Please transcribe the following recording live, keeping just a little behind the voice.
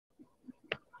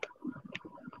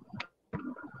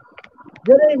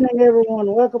Good evening,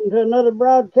 everyone. Welcome to another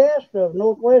broadcast of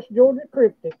Northwest Georgia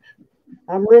Cryptics.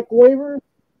 I'm Rick Weaver,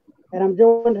 and I'm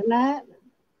joined tonight,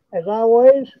 as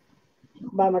always,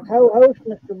 by my co-host,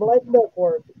 Mr. Blake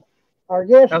Duckworth. Our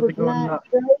guest How's for it going? tonight's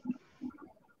show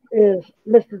is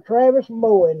Mr. Travis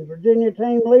Bowen, Virginia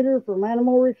team leader for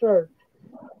Mannimal Research.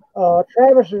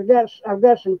 I've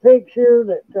got some pics here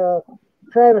that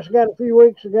Travis got a few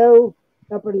weeks ago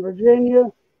up in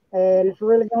Virginia, and it's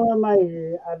really going to amaze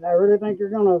you. I really think you're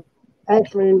going to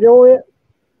actually enjoy it.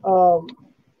 Um,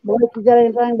 Blake, you got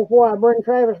anything before I bring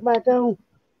Travis back on?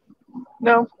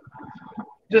 No,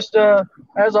 just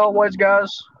as always,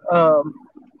 guys. If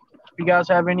you guys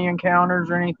have any encounters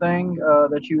or anything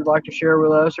that you'd like to share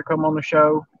with us or come on the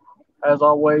show, as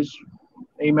always,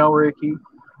 email Ricky.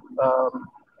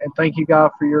 And thank you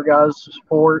guys for your guys'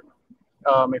 support.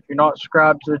 If you're not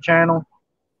subscribed to the channel,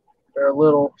 there's a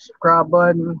little subscribe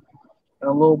button and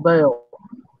a little bell.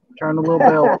 Turn the little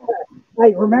bell on.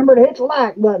 Hey, remember to hit the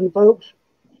like button, folks.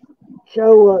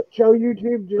 Show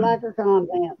YouTube you like our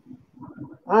content.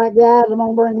 All right, guys, I'm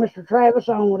gonna bring Mr. Travis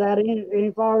on without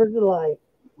any further delay.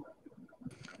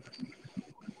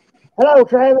 Hello,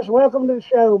 Travis. Welcome to the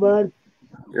show, bud.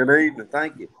 Good evening.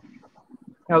 Thank you.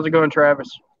 How's it going, Travis?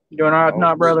 You doing all right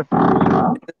tonight, brother?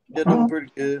 Yeah, doing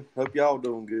pretty good. Hope y'all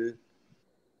doing good.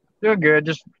 Doing good.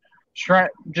 Just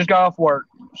got off work,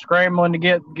 scrambling to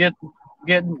get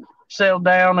settled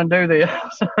down and do this.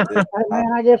 Yeah. Hey,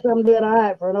 man, I guess I'm doing all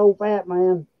right for an old fat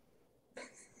man.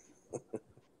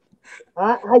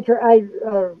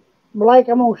 Blake,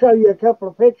 I'm going to show you a couple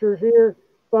of pictures here,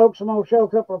 folks. I'm going to show a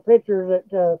couple of pictures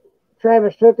that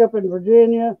Travis took up in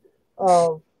Virginia.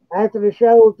 After the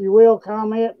show, if you will,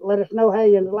 comment. Let us know how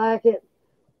you like it.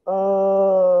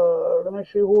 Let me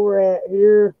see where we're at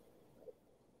here.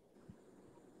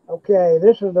 Okay,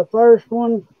 this is the first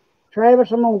one.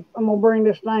 Travis, I'm gonna bring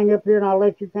this thing up here, and I'll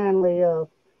let you kindly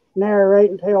narrate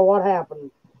and tell what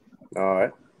happened. All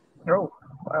right. Oh,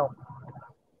 wow.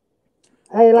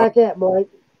 How you like that, Blake?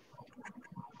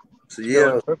 So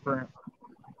yeah. Footprint.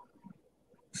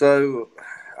 So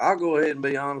I'll go ahead and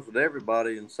be honest with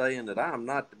everybody in saying that I am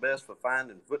not the best for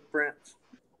finding footprints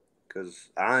because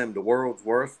I am the world's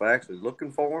worst for actually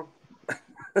looking for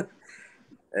them.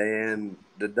 And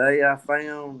the day I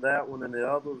found that one and the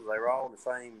others, they were all in the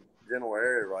same general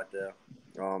area right there.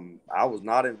 I was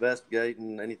not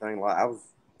investigating anything I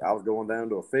was going down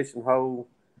to a fishing hole.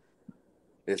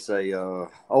 It's a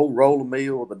old roller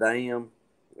mill, the dam,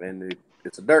 and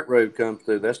it's a dirt road comes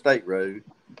through. That state road.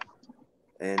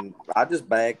 And I just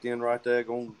backed in right there,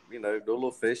 going, do a little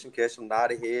fishing, catch some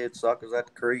knotty head suckers at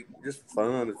the creek, just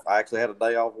fun. I actually had a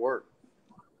day off work.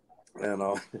 And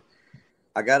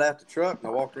I got out the truck and I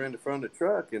walked around the front of the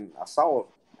truck and I saw,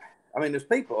 there's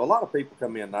a lot of people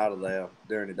come in and out of there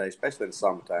during the day, especially in the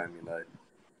summertime,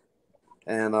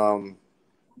 And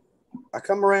I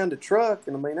come around the truck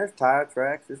and there's tire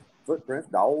tracks, there's footprints,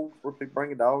 dogs, where people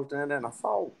bringing dogs down there. And I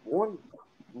saw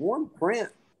one print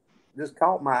just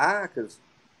caught my eye because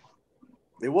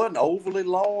it wasn't overly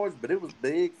large, but it was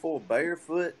big for a bare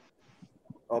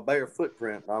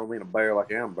footprint. I don't mean a bear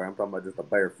like I'm talking about just a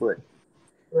bare foot.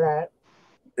 Right.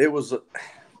 It was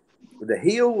the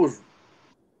heel was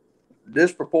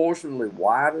disproportionately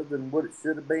wider than what it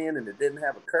should have been, and it didn't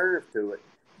have a curve to it.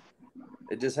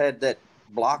 It just had that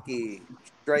blocky,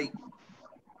 straight,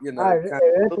 Right,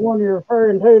 that's the one you're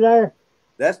referring to there.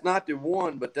 That's not the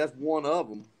one, but that's one of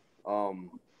them.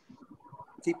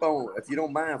 Keep on, if you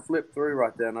don't mind, flip through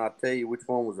right there, and I'll tell you which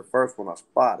one was the first one I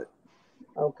spotted.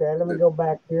 Okay, let me go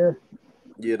back here.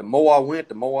 Yeah, the more I went,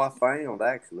 the more I found,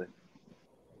 actually.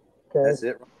 Okay. That's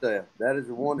it right there. That is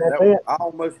the one. I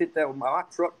almost hit that with my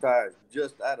truck tires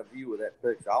just out of view of that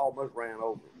picture. I almost ran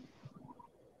over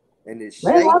it. And it's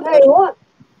Man, I'll tell you what,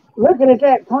 looking at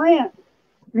that print,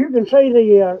 you can see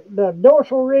the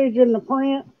dorsal ridge in the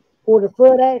print where the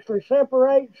foot actually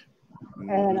separates,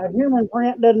 and a human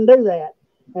print doesn't do that.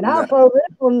 And also,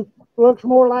 this one looks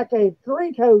more like a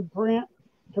three-toed print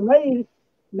to me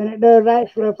than it does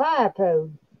actually a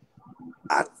five-toed.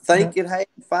 I think it had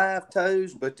 5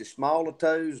 toes, but the smaller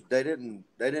toes, they didn't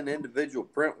individual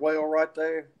print well right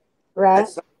there. Right.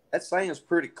 That sounds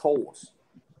pretty coarse.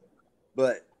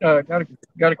 But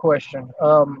got a question.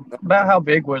 About how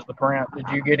big was the print? Did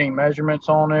you get any measurements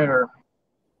on it, or?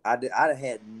 I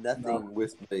had nothing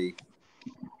with me.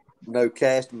 No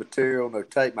casting material, no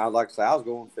tape. Like I say, I was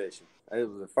going fishing. It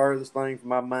was the furthest thing from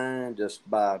my mind, just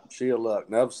by sheer luck.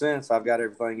 And ever since, I've got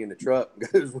everything in the truck.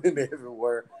 Goes with me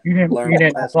everywhere. You didn't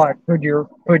like put your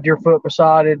foot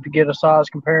beside it to get a size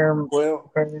comparison?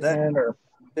 Well, or?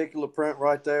 particular print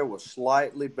right there was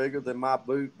slightly bigger than my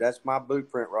boot. That's my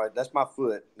boot print right. That's my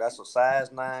foot. That's a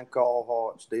size 9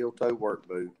 Carhartt steel toe work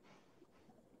boot.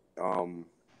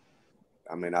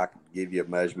 I mean, I could give you a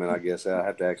measurement. I guess I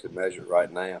have to actually measure it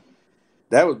right now.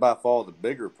 That was by far the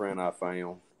bigger print I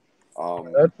found.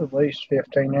 That's at least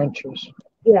 15 inches.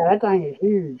 Yeah, that thing is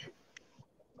huge.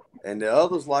 And the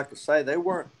others, like I say, they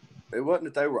weren't. It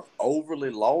wasn't that they were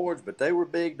overly large, but they were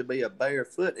big to be a bare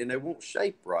foot, and they weren't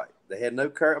shaped right. They had no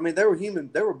curve. I mean, they were human.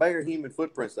 They were bare human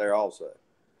footprints there also.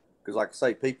 Because, like I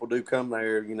say, people do come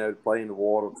there, you know, to play in the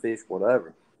water, fish,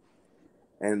 whatever.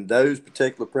 And those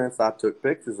particular prints I took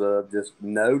pictures of just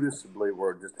noticeably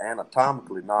were just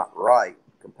anatomically not right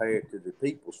compared to the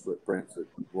people's footprints that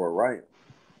were around.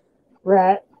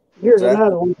 Right. Here's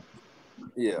another one.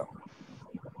 Yeah.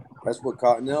 That's what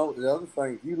caught. No, the other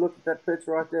thing, if you look at that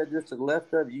picture right there, just to the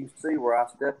left of it, you can see where I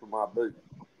stepped with my boot.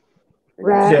 And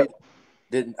right.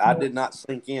 I did not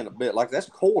sink in a bit. Like, that's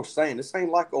coarse sand. This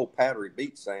ain't like old powdery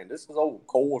beach sand. This is old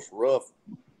coarse, rough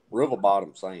river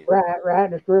bottom sand. Right.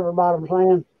 Just river bottom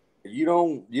sand. You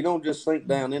don't just sink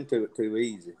down into it too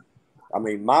easy. I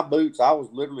mean, my boots, I was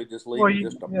literally just leaving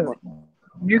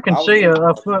You can see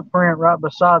a footprint right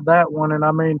beside that one, and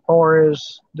I mean, far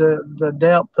as the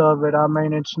depth of it, I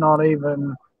mean, it's not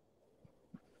even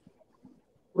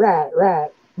right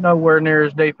nowhere near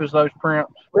as deep as those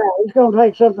prints. Right, it's going to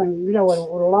take something, you know, with a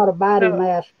lot of body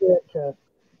mass to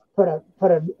put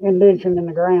a indentation in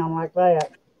the ground like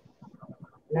that.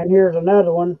 And then here's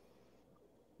another one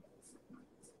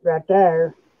right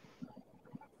there.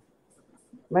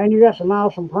 Man, you got some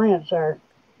awesome prints there.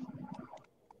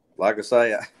 Like I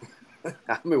say,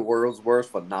 I'm the world's worst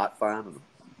for not finding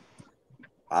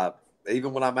them.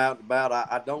 Even when I'm out and about,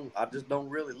 I just don't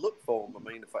really look for them. I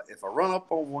mean, if I run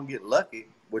up on one, get lucky,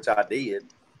 which I did,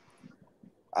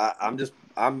 I'm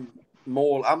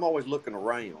always looking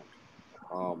around,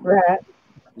 right,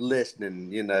 listening,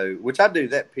 you know, which I do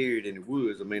that period in the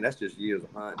woods. I mean, that's just years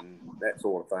of hunting, that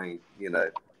sort of thing, you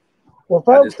know. Well,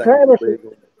 folks,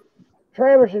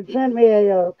 Travis had sent me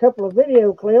a couple of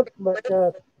video clips, but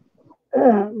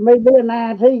me being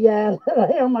an IT guy,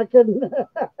 damn, I couldn't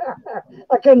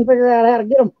figure out how to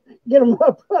get them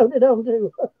uploaded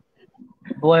onto.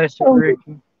 Bless you,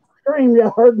 Ricky.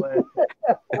 StreamYard.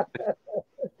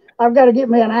 I've got to get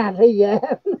me an IT guy.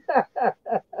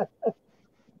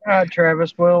 All right,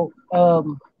 Travis. Well,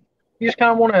 you just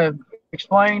kind of want to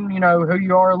explain, you know, who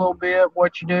you are a little bit,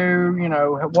 what you do, you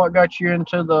know, what got you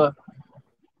into the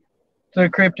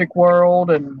cryptic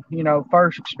world, and, you know,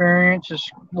 first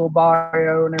experiences, little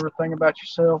bio and everything about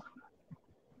yourself.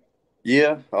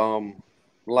 Yeah,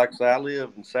 like I say, I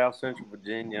live in South Central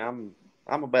Virginia.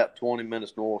 I'm about 20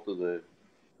 minutes north of the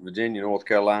Virginia, North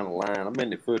Carolina line. I'm in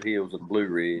the foothills of the Blue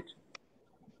Ridge.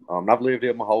 I've lived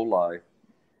here my whole life.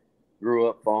 Grew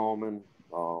up farming,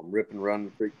 ripping,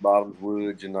 running creek bottoms,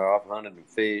 woods. You know, I've hunted and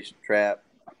fished, trapped,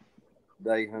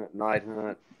 day hunt, night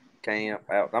hunt, camp.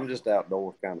 Out. I'm just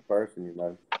outdoors kind of person,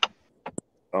 you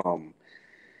know.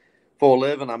 For a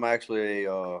living, I'm actually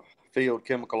a field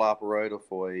chemical operator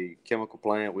for a chemical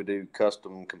plant. We do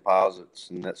custom composites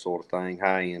and that sort of thing,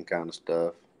 high-end kind of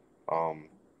stuff.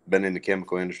 Been in the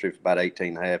chemical industry for about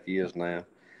 18 and a half years now.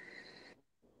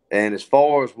 And as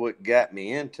far as what got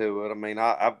me into it, I mean,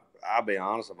 I'll be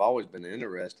honest, I've always been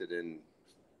interested in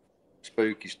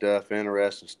spooky stuff,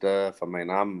 interesting stuff. I mean,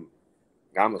 I'm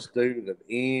a student of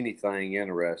anything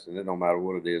interesting. It don't matter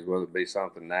what it is, whether it be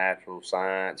something natural,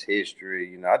 science, history.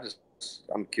 You know,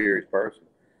 I'm a curious person.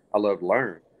 I love to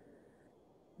learn.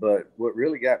 But what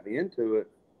really got me into it,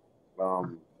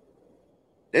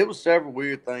 it was several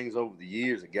weird things over the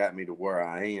years that got me to where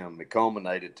I am. It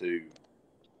culminated to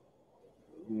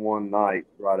one night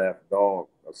right after dark,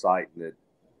 a sighting that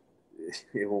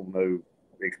it won't no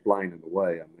explaining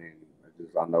away. I mean,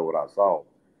 I know what I saw.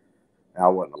 I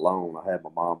wasn't alone. I had my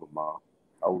mom and my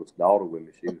oldest daughter with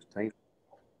me. She was 10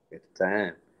 at the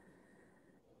time.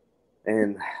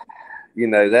 And, you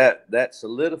know, that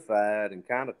solidified and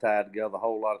kind of tied together a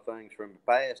whole lot of things from the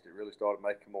past. It really started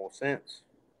making more sense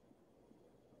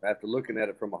after looking at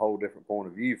it from a whole different point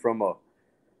of view, from a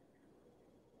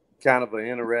kind of an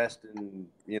interesting,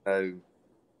 you know,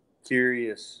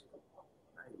 curious.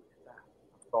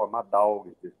 Sorry, my dog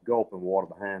is just gulping water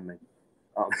behind me.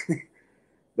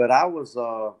 But I was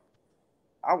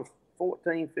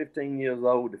 14, 15 years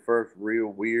old, the first real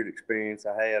weird experience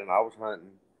I had, and I was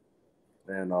hunting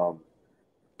and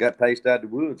got paced out of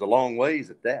the woods a long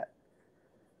ways at that.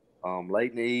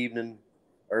 Late in the evening,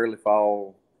 early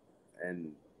fall,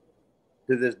 and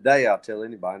to this day, I'll tell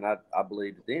anybody, and I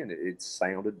believed it then, it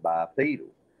sounded bipedal.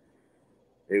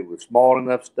 It was small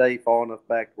enough to stay far enough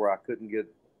back where I couldn't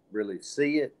get really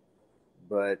see it,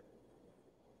 but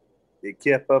it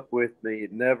kept up with me.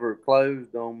 It never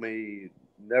closed on me. It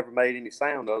never made any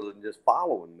sound other than just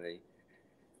following me.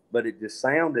 But it just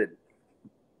sounded.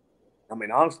 I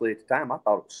mean, honestly, at the time, I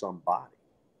thought it was somebody.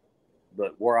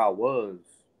 But where I was,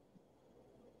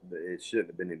 it shouldn't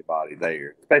have been anybody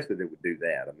there, especially that would do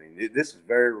that. I mean, this is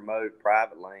very remote,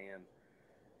 private land.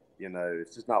 You know,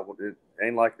 it's just not what it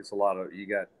ain't like it's a lot of, you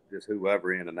got just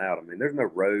whoever in and out. I mean, there's no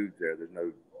roads there. There's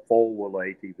no four-wheel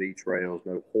ATV trails,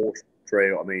 no horse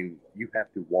trail. I mean, you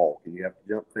have to walk and you have to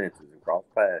jump fences and cross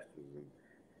pastures. And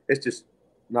it's just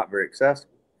not very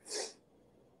accessible.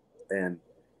 And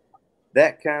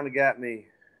that kind of got me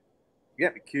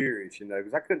curious, you know,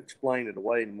 because I couldn't explain it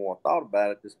away anymore. I thought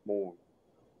about it just more,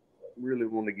 really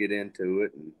want to get into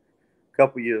it. And a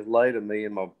couple of years later, me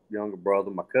and my younger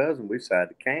brother, my cousin, we decided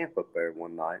to camp up there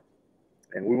one night.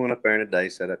 And we went up there in a day,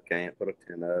 set up camp, put a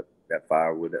tent up, got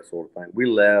firewood, that sort of thing. We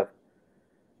left,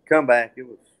 come back. It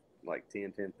was like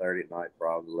 10:30 at night,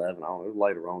 probably 11. I don't know. It was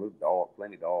later on. It was dark,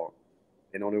 plenty dark.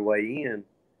 And on the way in,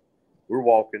 we're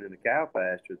walking in the cow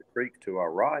pasture. The creek's to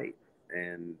our right,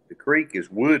 and the creek is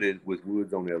wooded with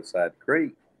woods on the other side of the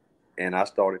creek. And I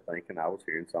started thinking I was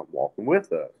hearing something walking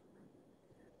with us.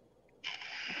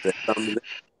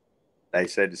 They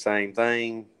said the same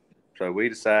thing. So we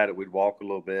decided we'd walk a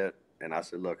little bit. And I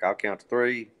said, look, I'll count to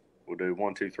 3. We'll do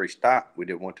 1, 2, 3, stop. We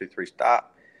did 1, 2, 3,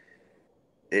 stop.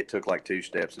 It took like 2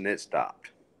 steps and it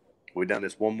stopped. We done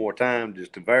this one more time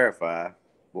just to verify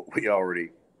what we already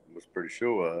was pretty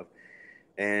sure of.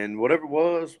 And whatever it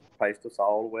was, paced us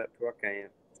all the way up to our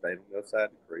camp, stayed on the other side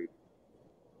of the creek,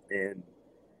 and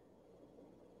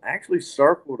actually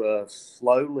circled us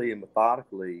slowly and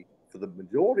methodically for the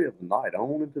majority of the night,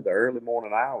 on into the early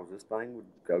morning hours. This thing would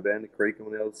go down the creek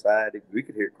on the other side. We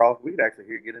could hear it cross. We could actually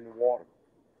hear it get in the water.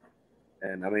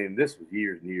 And I mean, this was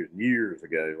years and years and years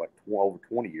ago, like over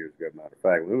 20 years ago, matter of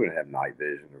fact. We wouldn't have night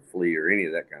vision or FLIR or any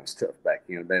of that kind of stuff back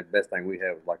then. The best thing we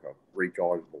had was like a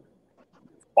rechargeable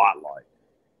spotlight.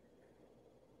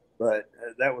 But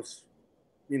that was,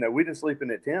 you know, we didn't sleep in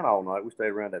that tent all night. We stayed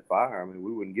around that fire. I mean,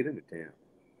 we wouldn't get in the tent.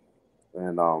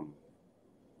 And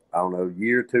I don't know, a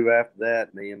year or two after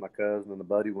that, me and my cousin and a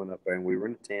buddy went up there, and we were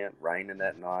in the tent, raining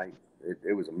that night.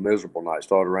 It was a miserable night. It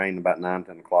started raining about 9,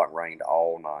 10 o'clock, rained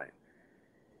all night.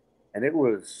 And it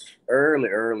was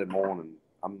early morning.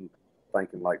 I'm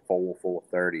thinking like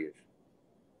 4:30ish.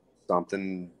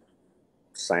 Something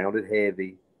sounded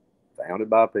heavy, sounded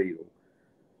bipedal,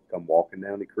 come walking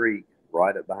down the creek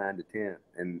right up behind the tent.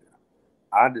 And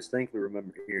I distinctly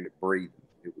remember hearing it breathing.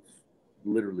 It was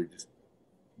literally just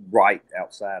right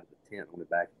outside of the tent, on the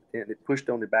back of the tent. It pushed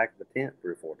on the back of the tent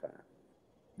 3 or 4 times.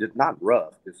 Just not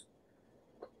rough, just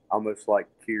almost like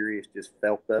curious, just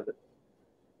felt of it.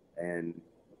 And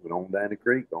went on down the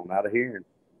creek, on out of hearing.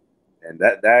 And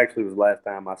that actually was the last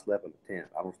time I slept in a tent.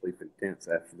 I don't sleep in tents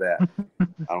after that.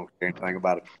 I don't care anything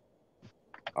about it.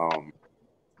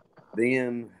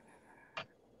 Then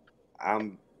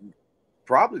I'm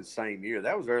probably the same year.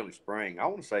 That was early spring. I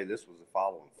want to say this was the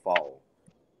following fall.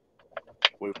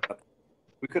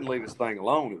 We couldn't leave this thing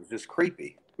alone. It was just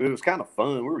creepy. It was kind of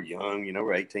fun. We were young, you know,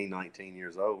 we're 18, 19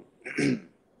 years old.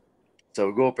 So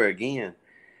we go up there again.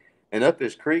 And up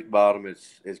this creek bottom,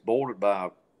 it's bordered by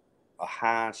a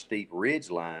high, steep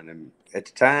ridge line. And at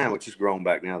the time, which has grown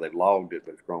back now, they've logged it,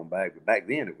 but it's grown back. But back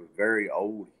then, it was very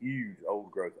old, huge,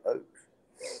 old growth oaks.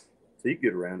 So you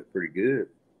get around it pretty good.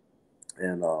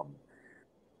 And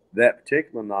that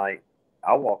particular night,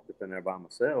 I walked up in there by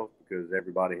myself because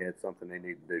everybody had something they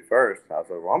needed to do first. I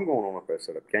said, well, I'm going on up there to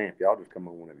set up camp. Y'all just come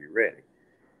on whenever you're ready.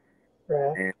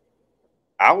 Right. And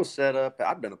I was set up.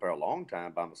 I'd been up there a long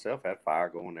time by myself, had fire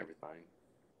going and everything.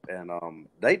 And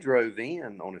they drove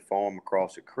in on a farm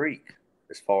across the creek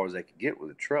as far as they could get with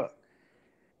a truck.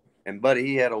 And buddy,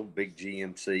 he had a big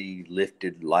GMC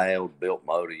lifted, loud built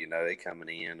motor, you know, they coming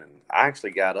in. And I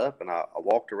actually got up and I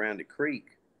walked around the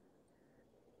creek,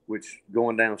 which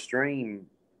going downstream,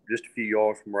 just a few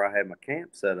yards from where I had my camp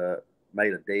set up,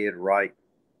 made a dead right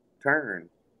turn,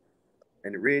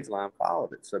 and the ridge line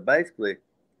followed it. So basically,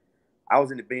 I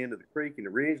was in the bend of the creek, and the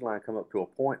ridge line come up to a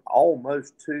point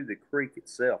almost to the creek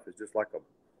itself. It's just like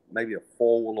maybe a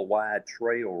 4-wheeler wide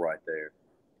trail right there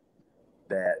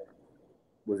that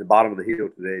was the bottom of the hill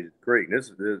to the edge of the creek.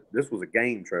 This was a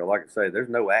game trail. Like I say, there's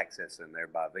no access in there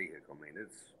by vehicle. I mean,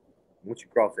 once you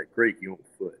cross that creek, you're on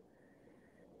foot.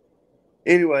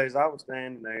 Anyways, I was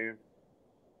standing there,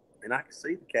 and I could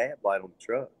see the cab light on the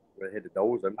truck where they had the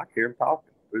doors open. I could hear them talking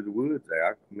through the woods there.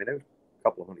 I mean, there was a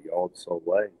couple of 100 yards or so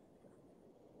away.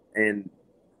 And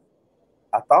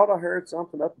I thought I heard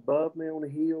something up above me on the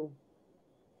hill.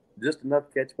 just enough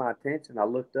to catch my attention. I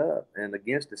looked up, and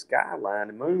against the skyline,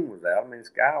 the moon was out. I mean, the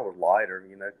sky was lighter,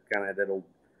 kind of had that old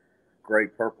gray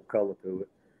purple color to it.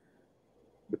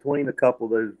 Between a couple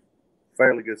of those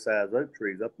fairly good sized oak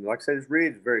trees up, and like I said, this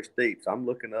ridge is very steep, so I'm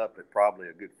looking up at probably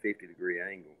a good 50-degree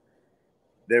angle.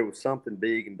 There was something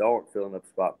big and dark filling up the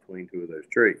spot between two of those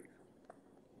trees.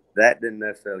 That didn't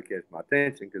necessarily catch my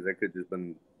attention because that could just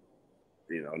been,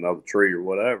 another tree or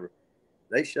whatever.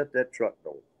 They shut that truck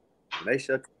door. When they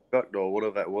shut the truck door,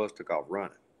 whatever that was, took off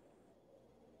running.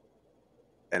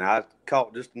 And I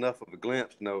caught just enough of a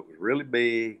glimpse to know it was really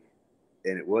big,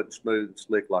 and it wasn't smooth and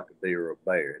slick like a deer or a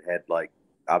bear. It had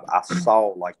I saw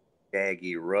like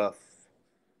shaggy, rough,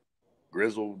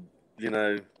 grizzled,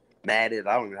 matted.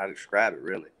 I don't even know how to describe it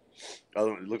really.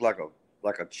 Other than it looked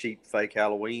like a cheap fake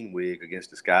Halloween wig against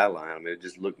the skyline. I mean,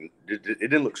 it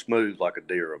didn't look smooth like a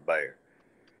deer or a bear.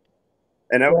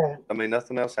 And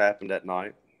nothing else happened that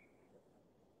night.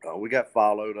 We got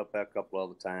followed up a couple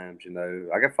other times.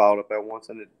 I got followed up at once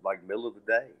in the middle of the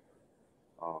day.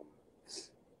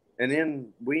 And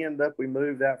then we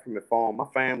moved out from the farm.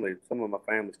 Some of my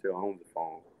family still owns the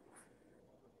farm,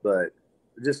 but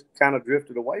just kind of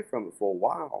drifted away from it for a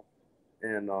while.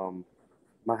 And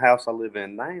my house I live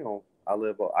in now, I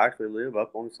actually live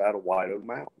up on the side of White Oak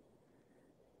Mountain.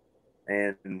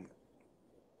 And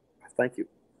I think it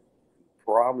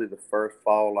probably the first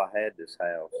fall I had this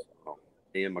house.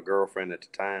 Me and my girlfriend at the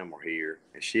time were here,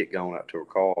 and she had gone out to her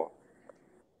car.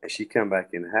 And she come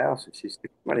back in the house, and she said,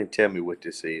 "I didn't tell me what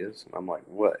this is." And I'm like,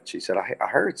 "What?" She said, I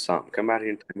heard something. Come out here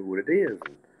and tell me what it is.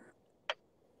 And,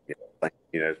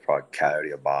 it's probably a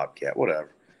coyote, a bobcat,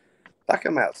 whatever. I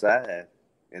come outside,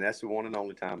 and that's the one and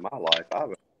only time in my life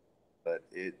I've but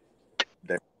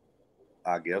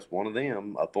I guess one of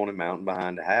them up on the mountain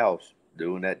behind the house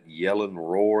doing that yelling,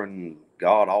 roaring,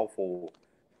 god-awful,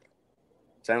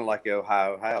 sounded like the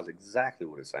Ohio House, exactly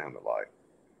what it sounded like.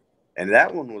 And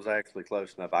that one was actually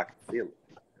close enough I could feel it.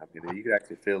 I mean, you could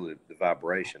actually feel the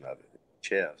vibration of it in the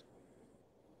chest.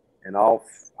 And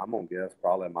I'm going to guess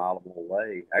probably a mile or more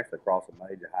away, actually across a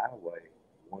major highway,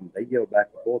 they yelled back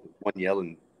and forth, one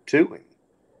yelling to him.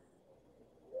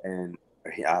 And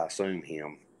I assume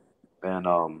him.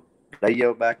 And they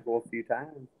yelled back and forth a few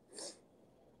times.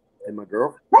 And my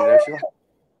girlfriend, she's like,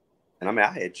 and I mean,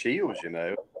 I had chills,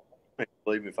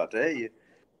 believe me if I tell you,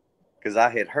 because I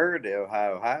had heard the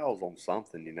Ohio Howls on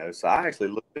something, so I actually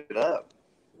looked it up.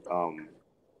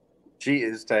 She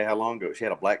is, tell you how long ago, she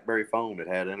had a BlackBerry phone that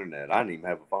had internet. I didn't even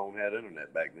have a phone that had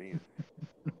internet back then.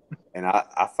 And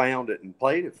I found it and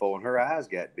played it for her, and her eyes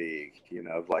got big,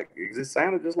 it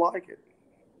sounded just like it.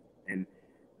 And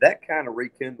that kind of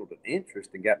rekindled an interest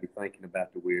and got me thinking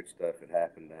about the weird stuff that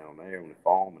happened down there on the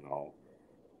farm and all.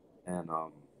 And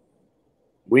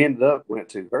we went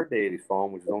to her daddy's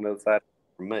farm, which is on the other side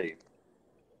from me.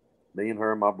 Me and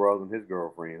her, my brother, and his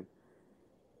girlfriend.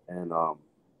 And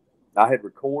I had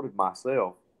recorded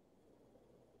myself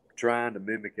trying to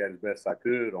mimic that as best I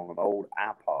could on an old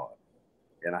iPod.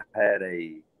 And I had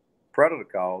a Predator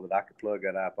call that I could plug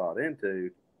that iPod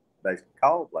into based on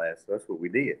call blast. So that's what we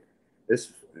did.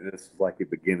 This is like the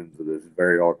beginnings of this,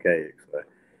 very archaic.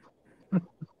 So.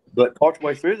 But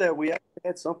partway through that, we actually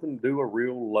had something do a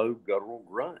real low guttural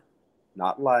grunt.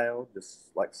 Not loud,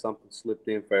 just like something slipped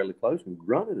in fairly close and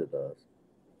grunted at us.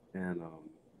 And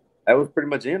that was pretty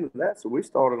much the end of that. So we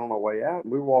started on our way out,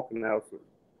 and we were walking out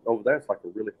over there. It's like a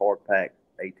really hard-packed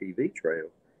ATV trail.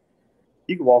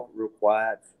 You can walk it real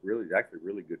quiet. It's actually a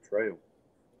really good trail.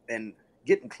 And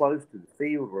getting close to the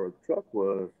field where the truck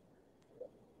was,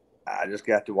 I just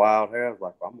got the wild hair. I was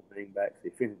like, I'm going to hang back, see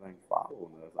if anything's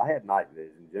following us. I had night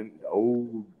vision, the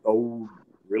old,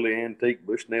 really antique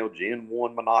Bushnell Gen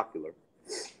 1 monocular.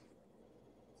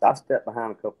 So I stepped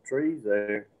behind a couple trees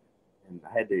there, and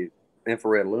I had the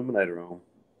infrared illuminator on,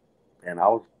 and I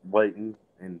was waiting,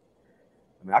 and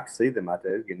I could see them out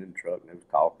there. They was getting in the truck, and they was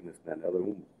talking, this and that and the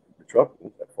other. The truck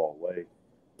wasn't that far away.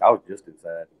 I was just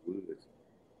inside the woods.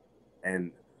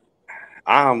 And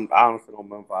I honestly don't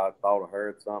remember if I thought I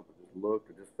heard something, just looked,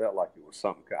 it just felt like it was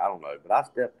something, I don't know. But I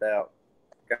stepped out,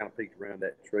 kind of peeked around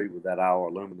that tree with that hour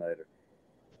illuminator,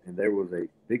 and there was a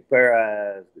big pair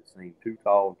of eyes that seemed too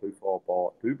tall and too far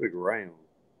apart, too big around,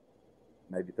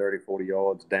 maybe 30, 40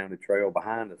 yards down the trail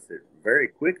behind us. It very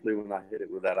quickly, when I hit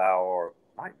it with that hour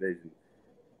night vision,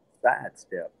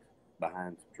 sidestepped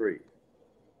behind some trees.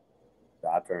 So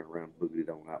I turned around and booted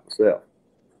on out myself.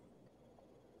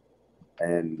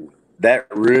 And that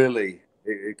really,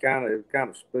 it was kind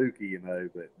of spooky,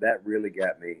 but that really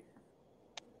got me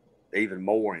even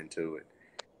more into it.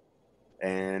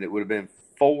 And it would have been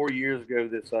 4 years ago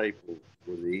this April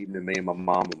was the evening me and my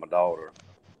mom and my daughter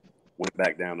went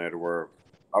back down there to where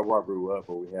I grew up,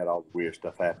 where we had all the weird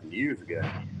stuff happen years ago.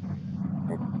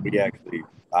 And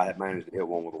I had managed to hit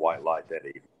one with a white light that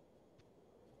evening.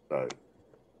 So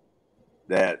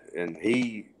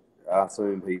I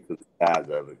assume he took the size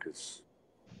of it, because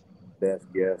best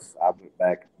guess,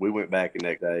 we went back the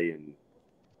next day, and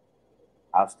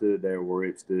I stood there where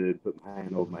it stood, put my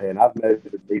hand over my head, and I've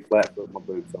measured the flat foot my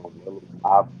boots on.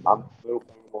 My middle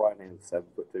finger of my right hand is 7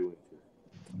 foot 2 inches.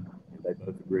 And they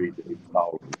both agreed that he was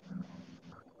taller than me.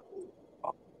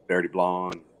 Dirty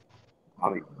blonde. I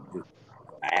mean, just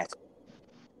massive.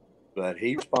 But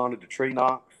he responded to tree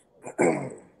knocks.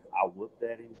 I whooped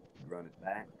at him, running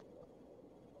back.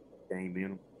 Came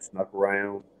in, snuck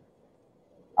around.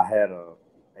 I had a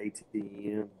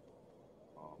ATN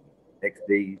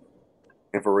XD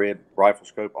infrared rifle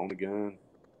scope on the gun.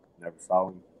 Never saw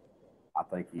him. I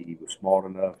think he was smart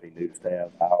enough. He knew to stay out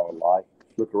of the hour of light.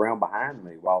 Looked around behind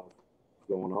me while it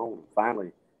was going on. And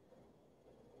finally,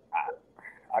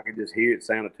 I could just hear it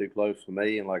sounded too close to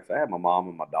me. And like I said, I had my mom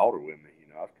and my daughter with me.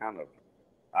 You know,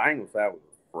 I ain't gonna say I was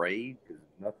afraid, because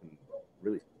nothing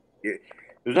really.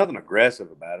 There's nothing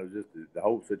aggressive about it. It was just the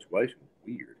whole situation was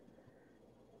weird.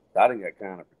 I didn't get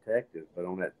kind of protective, but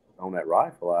on that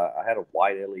rifle, I had a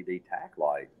white LED tack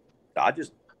light. I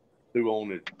just threw on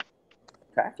the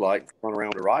tack light and spun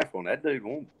around the rifle, and that dude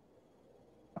went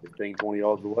 15, 20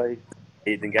 yards away.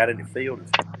 He then got in the field and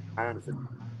stuck behind us.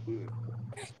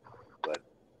 But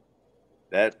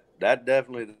that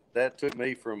definitely took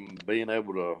me from being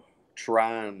able to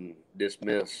try and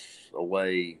dismiss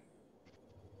away.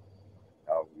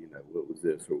 Oh, you know, what was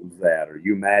this? What was that? Or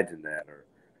you imagine that? Or,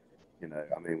 you know,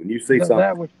 I mean, when you see something.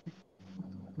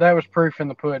 That was proof in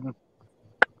the pudding.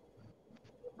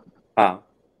 Huh?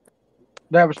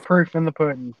 That was proof in the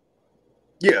pudding.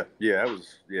 Yeah.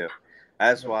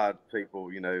 That's why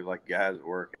people, you know, like guys at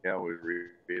work, they always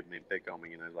rib me and pick on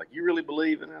me, you know, like, you really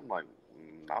believe in it? I'm like,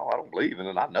 no, I don't believe in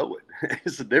it. I know it.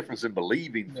 It's the difference in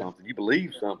believing something. You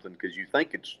believe something because you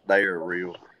think it's there or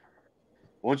real.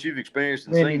 Once you've experienced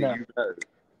and seen it, you know.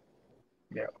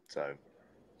 Yeah. So.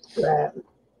 Right.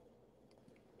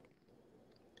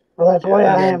 Well, that's the way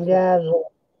I am, guys.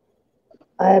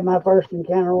 I had my first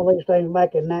encounter with these things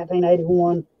back in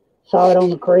 1981. Saw it on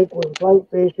the creek with float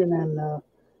fishing,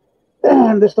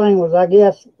 and this thing was, I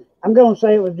guess, I'm going to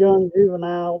say it was young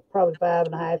juvenile, probably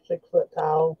 5.5, 6 foot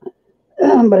tall.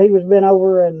 But he was bent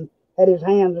over and had his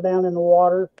hands down in the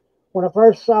water. When I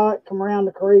first saw it come around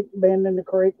the creek, bend in the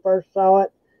creek, first saw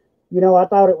it, you know, I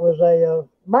thought it was a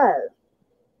bear.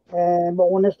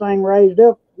 But when this thing raised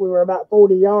up, we were about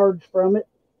 40 yards from it.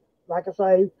 Like I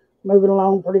say, moving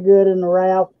along pretty good in the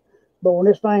raft. But when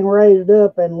this thing raised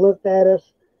up and looked at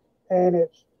us, and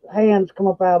its hands come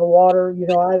up out of the water, you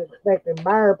know, I was expecting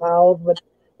bear paws, but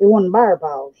it wasn't bear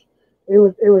paws. It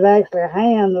was actually a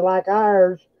hand like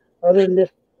ours, other than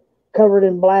just covered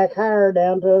in black hair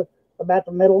down to about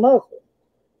the middle knuckle.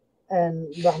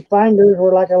 And the fingers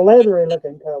were like a leathery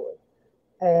looking color.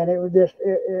 And it was just,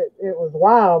 it was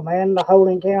wild, man. The whole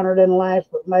encounter didn't last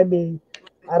but maybe,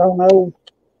 I don't know,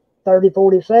 30,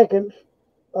 40 seconds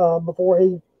before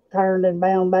he turned and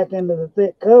bound back into the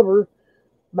thick cover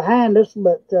behind us.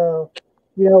 But, you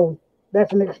know,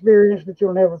 that's an experience that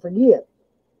you'll never forget.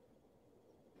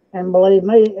 And believe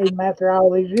me, even after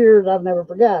all these years, I've never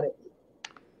forgot it.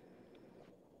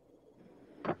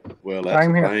 Well, that's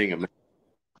the thing. I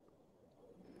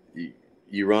mean,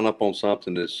 you run up on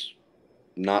something that's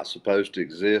not supposed to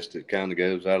exist. It kind of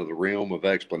goes out of the realm of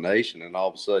explanation, and all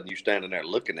of a sudden you're standing there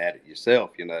looking at it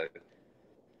yourself. You know,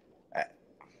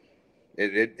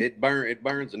 it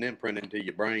burns an imprint into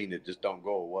your brain that just don't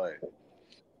go away.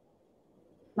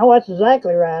 No, that's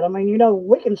exactly right. I mean, you know,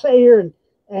 we can sit here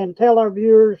and tell our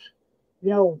viewers, you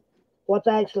know, what's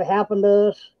actually happened to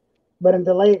us, but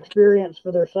until they experience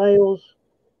for themselves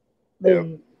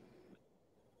the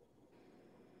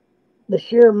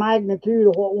sheer magnitude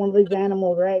of what one of these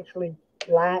animals are actually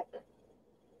like,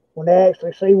 when they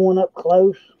actually see one up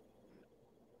close,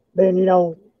 then, you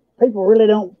know, people really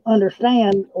don't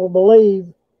understand or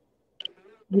believe,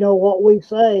 you know, what we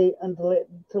say until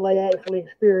they actually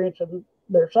experience it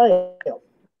themselves.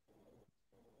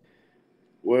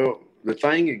 Well, the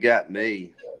thing that got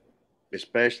me,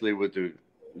 especially with the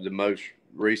most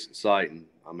recent sighting,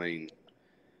 I mean,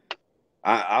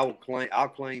 I'll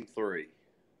claim 3.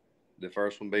 The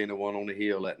first one being the one on the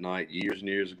hill that night years and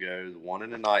years ago, the one in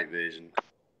the night vision,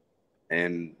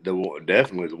 and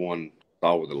definitely the one I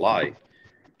saw with the light.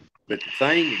 But the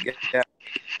thing that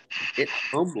it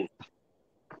humbles,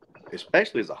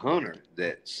 especially as a hunter,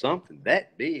 that something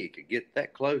that big could get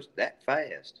that close that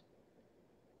fast.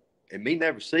 and me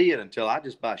never see it until I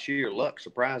just by sheer luck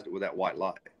surprised it with that white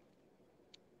light.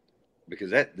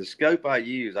 Because the scope I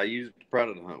use it to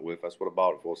predator hunt with. That's what I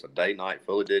bought it for. It's a day-night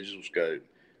fully digital scope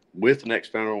with an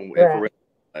external infrared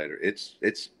laser.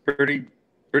 It's pretty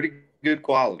good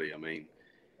quality. I mean,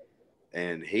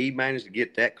 and he managed to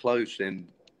get that close in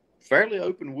fairly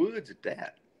open woods at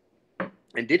that,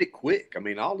 and did it quick. I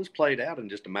mean, all this played out in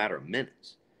just a matter of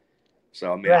minutes.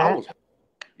 So I mean, I was,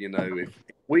 if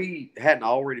we hadn't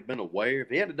already been aware, if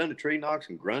he hadn't done the tree knocks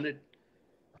and grunted,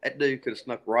 that dude could have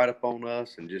snuck right up on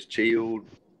us and just chilled,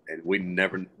 and we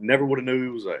never would have knew he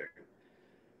was there.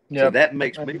 Yep. So that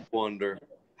makes me wonder,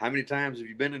 how many times have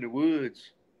you been in the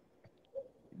woods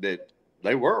that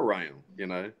they were around,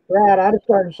 Right, I just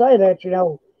started to say that,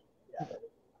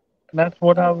 That's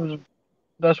what I was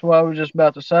just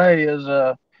about to say is,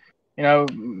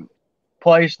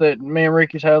 place that me and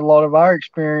Ricky's had a lot of our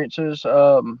experiences. There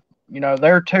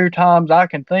are 2 times I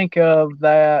can think of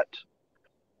that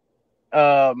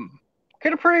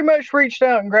could have pretty much reached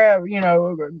out and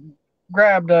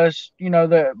grabbed us,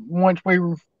 that once we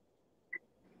were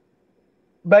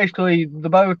basically the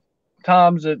both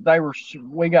times that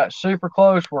we got super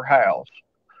close were howls.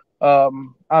 I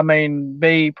mean,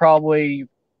 B probably,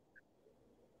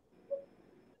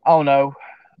 I don't know,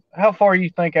 how far you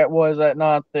think that was that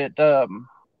night that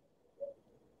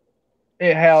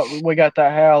we got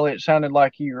that howl. It sounded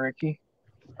like you, Ricky.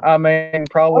 I mean,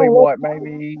 probably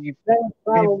maybe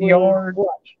 50 yards?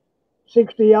 What,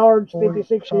 60 yards, 50,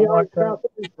 60 yards across.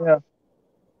 Yeah.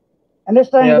 And this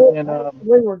thing,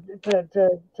 we were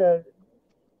to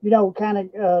kind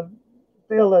of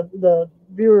fill the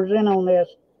viewers in on this.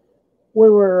 We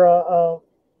were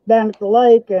down at the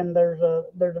lake, and there's a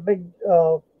big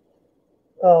slough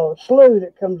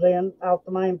that comes in off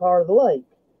the main part of the lake,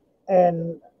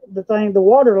 and the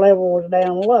water level was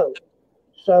down low.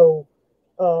 So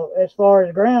as far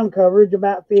as ground coverage,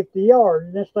 about 50 yards.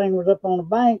 And this thing was up on a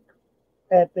bank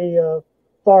at the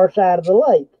far side of the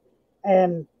lake,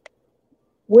 and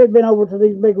we'd been over to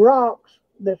these big rocks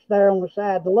that's there on the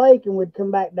side of the lake, and we'd come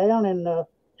back down and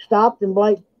stopped, and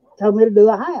Blake told me to do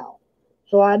a howl.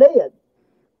 So I did.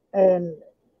 And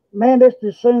man, just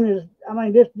as soon as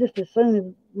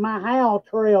my howl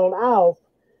trailed off,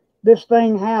 this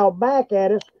thing howled back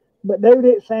at us. But dude,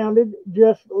 it sounded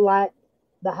just like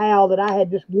the howl that I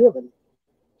had just given.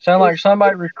 Sound like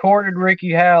somebody recorded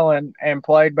Ricky howling and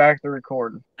played back the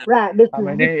recording. Right. It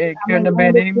couldn't have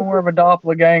been any more of a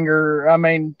doppelganger. I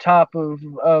mean, type of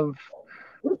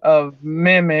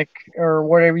mimic or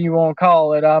whatever you want to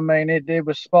call it. I mean, it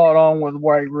was spot on with the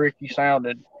way Ricky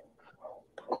sounded.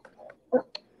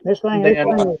 This thing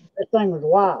was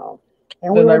wild.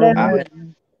 And we were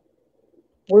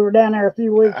down there a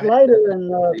few weeks later,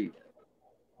 and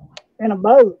in a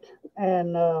boat,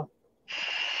 and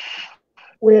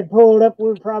we had pulled up. We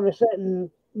were probably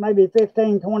sitting maybe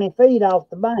 15, 20 feet off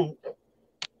the bank.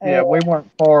 And yeah, we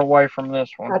weren't far away from this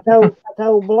one. I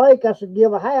told Blake, I said,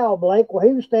 give a howl, Blake. Well,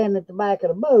 he was standing at the back of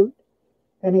the boat,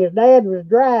 and his dad was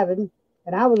driving,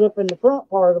 and I was up in the front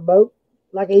part of the boat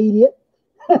like an idiot.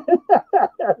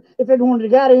 If it wanted to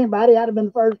got anybody, I'd have been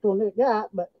the first one that got.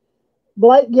 But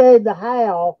Blake gave the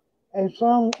howl, and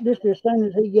just as soon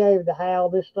as he gave the howl,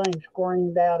 this thing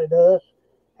screamed out at us.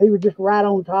 He was just right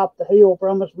on top of the hill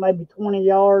from us, maybe 20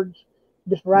 yards,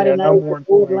 just right in the wood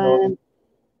line.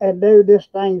 And dude, this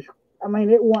thing, I mean,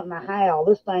 it wasn't a howl.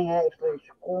 This thing actually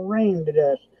screamed at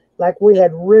us like we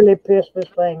had really pissed this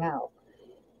thing off.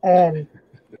 And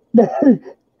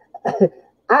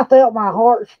I felt my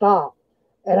heart stop.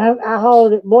 And I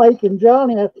hollered at Blake and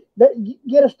Johnny,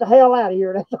 get us the hell out of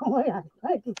here. That's the only thing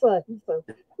I can say. So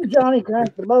Johnny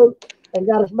cranked the boat and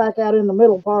got us back out in the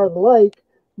middle part of the lake.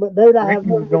 But dude, I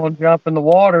was going to jump in the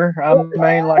water. I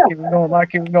mean, like he was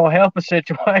going to help a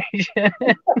situation.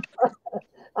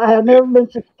 I have never been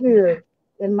so scared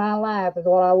in my life as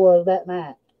what I was that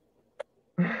night.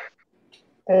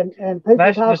 And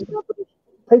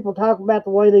people talk about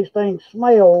the way these things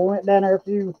smell. We went down there a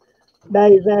few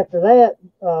days after that.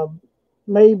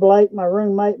 Me, Blake, my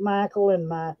roommate Michael, and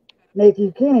my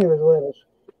nephew Kenny was with us.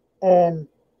 And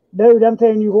dude, I'm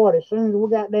telling you what, as soon as we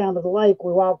got down to the lake,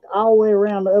 we walked all the way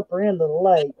around the upper end of the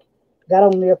lake, got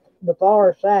on the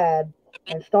far side,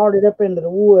 and started up into the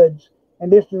woods.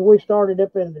 And just as we started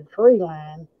up into the tree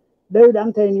line, dude,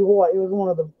 I'm telling you what, it was one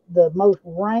of the most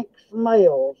rank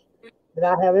smells that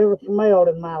I have ever smelled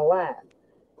in my life.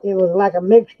 It was like a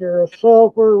mixture of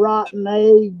sulfur, rotten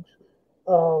eggs,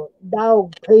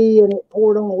 dog pee, and it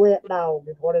poured on a wet dog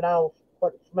is what it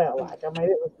smelled like. I mean,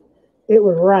 it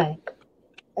was rank.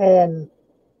 And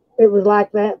it was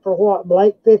like that for what,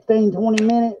 Blake, 15, 20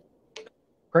 minutes?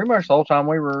 pretty much the whole time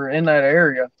we were in that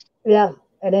area. Yeah,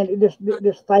 and then it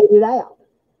just faded out.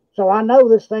 So I know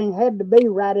this thing had to be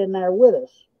right in there with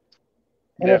us,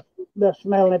 and Yeah. it's the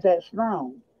smelling it that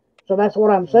strong. So that's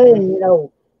what I'm saying. You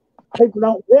know, people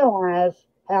don't realize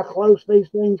how close these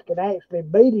things can actually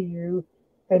be to you,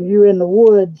 and you in the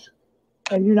woods,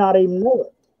 and you not even know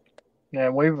it. Yeah,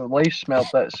 we've at least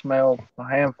smelt that smell a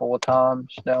handful of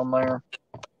times down there.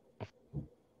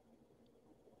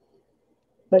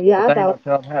 But yeah, But I they ain't no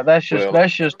thought, telling how.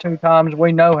 That's just 2 times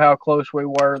we know how close we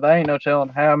were. They ain't no telling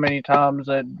how many times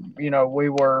that we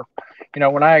were.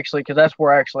 When I actually, because that's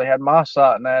where I actually had my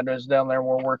sighting at, is down there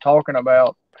where we're talking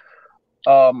about.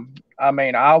 I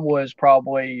mean, I was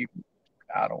probably,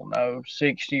 I don't know,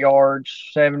 60 yards,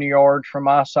 70 yards from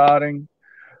my sighting.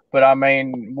 But I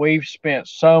mean, we've spent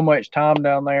so much time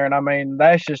down there, and I mean,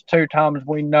 that's just 2 times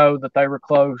we know that they were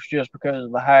close just because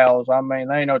of the howls. I mean,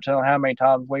 they ain't no telling how many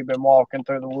times we've been walking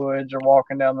through the woods or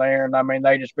walking down there, and I mean,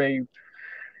 they just be,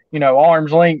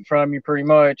 arm's length from you pretty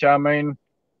much. I mean,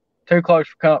 too close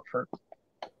for comfort.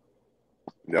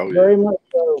 Oh, very yeah. much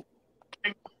so.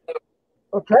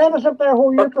 Well, Travis, up there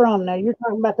where you're from now, you're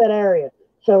talking about that area.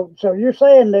 So you're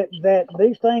saying that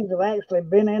these things have actually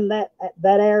been in that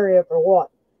area for what,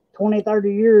 20,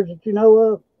 30 years that you know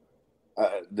of?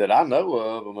 That I know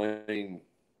of. I mean,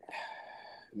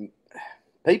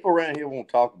 people around here won't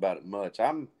talk about it much.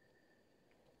 I'm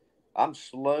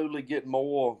slowly getting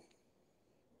more.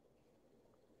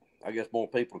 I guess more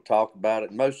people talk about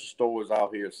it. Most of the stories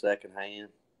I'll hear secondhand.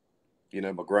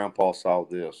 My grandpa saw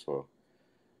this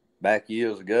back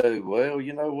years ago. Well,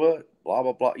 you know what? Blah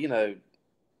blah blah.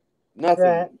 Nothing,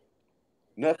 Right.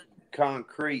 nothing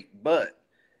concrete. But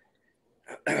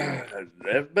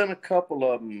there's been a couple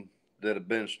of them that have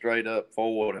been straight up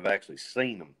forward, have actually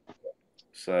seen them.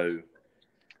 So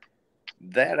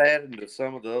that added to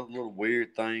some of the other little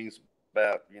weird things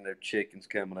about chickens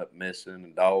coming up missing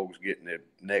and dogs getting their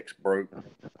necks broke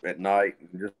at night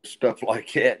and just stuff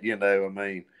like that. I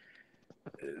mean,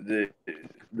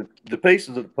 the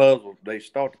pieces of the puzzle, they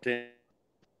start to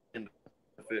tend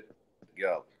to fit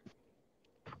together.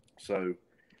 So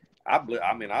I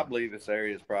believe this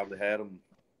area has probably had them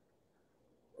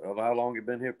of how long you've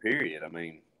been here. Period. I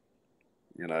mean,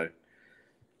 you know.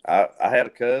 I had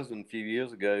a cousin a few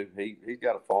years ago. He's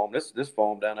got a farm. This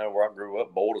farm down there where I grew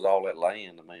up borders all that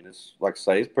land. I mean, it's like I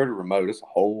say, it's pretty remote. It's a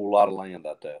whole lot of land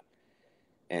out there.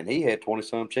 And he had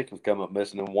 20-some chickens come up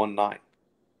missing in one night.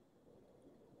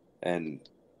 And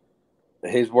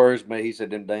his words to me, he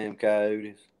said, "Them damn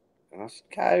coyotes." And I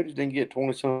said, "Coyotes didn't get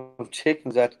 20-some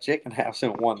chickens out the chicken house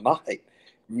in one night.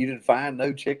 You didn't find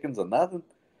no chickens or nothing."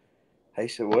 He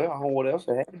said, "Well, I don't know what else.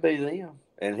 It had to be them."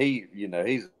 And he's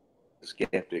a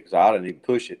skeptic, so I didn't even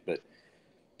push it. But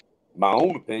my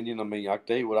own opinion, I mean, I can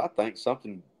tell you what I think.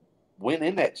 Something went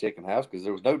in that chicken house because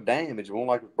there was no damage. It wasn't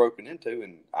like it was broken into.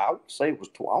 And I would say it was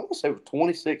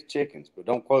 26 chickens, but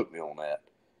don't quote me on that.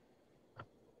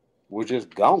 Were just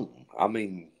gone. I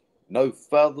mean, no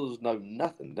feathers, no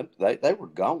nothing. They were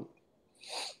gone.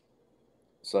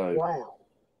 So, Wow.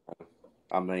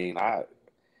 I mean, I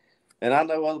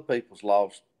know other people's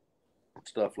lost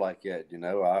stuff like that.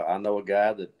 I know a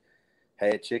guy that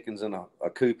had chickens in a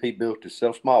coop he built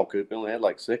himself, small coop. He only had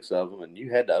like 6 of them, and you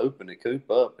had to open the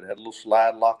coop up. It had a little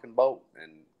slide lock and bolt,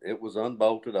 and it was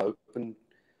unbolted, open.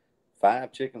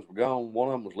 5 chickens were gone. One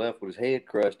of them was left with his head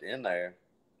crushed in there,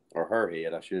 or her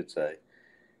head, I should say.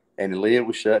 And the lid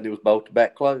was shut, and it was bolted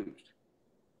back closed.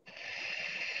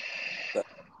 So,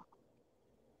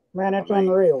 Man, I that's mean,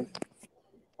 unreal.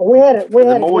 We had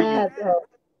the a more you, guy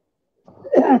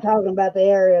talking about the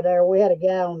area there. We had a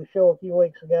guy on the show a few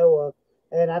weeks ago,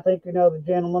 and I think you know the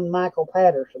gentleman, Michael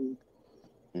Patterson.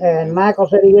 And Michael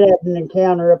said he had an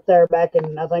encounter up there back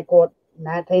in, I think,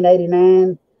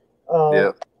 1989,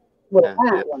 yep, with a yep,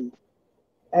 white one.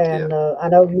 And yep, I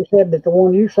know you said that the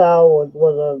one you saw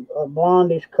was a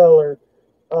blondish color.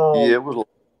 yeah.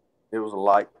 It was a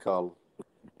light color.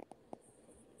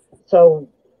 So,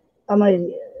 I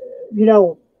mean, you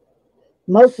know,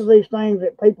 most of these things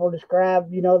that people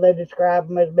describe, they describe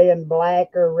them as being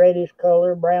black or reddish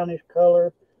color, brownish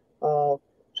color.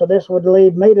 So this would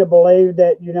lead me to believe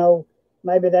that,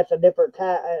 maybe that's a different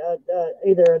type,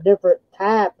 either a different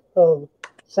type of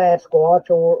Sasquatch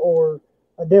or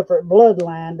a different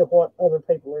bloodline to what other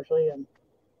people are seeing.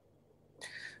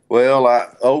 Well,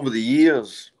 over the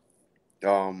years,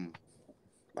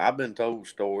 I've been told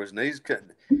stories, and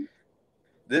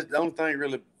the only thing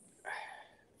really.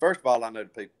 First of all, I know the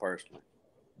people personally,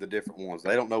 the different ones.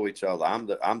 They don't know each other. I'm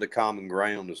the common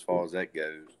ground as far as that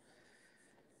goes.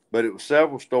 But it was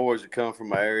several stories that come from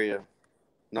my area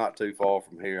not too far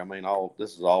from here. I mean,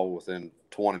 this is all within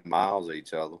 20 miles of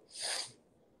each other.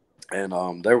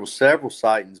 And there were several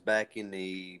sightings back in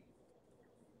the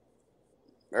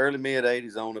early mid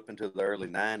 80s on up into the early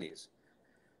 90s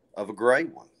of a gray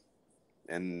one.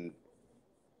 And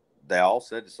they all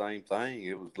said the same thing.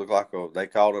 It looked like they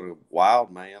called it a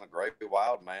wild man, a gray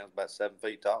wild man, about 7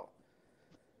 feet tall.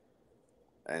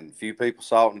 And a few people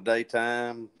saw it in the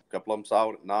daytime. A couple of them saw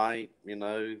it at night, you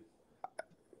know.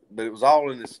 But it was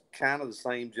all in this kind of the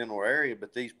same general area,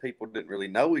 but these people didn't really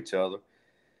know each other.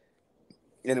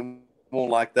 And it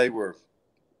wasn't like they was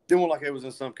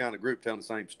in some kind of group telling the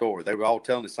same story. They were all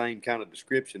telling the same kind of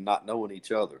description, not knowing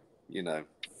each other, you know.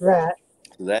 Right.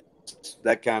 So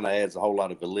that kind of adds a whole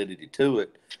lot of validity to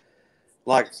it.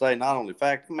 Like I say, not only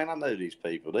fact, I mean, I know these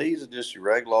people. These are just your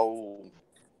regular old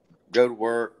go to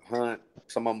work, hunt,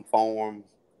 some of them farm,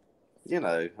 you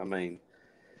know, I mean,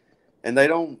 and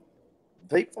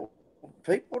people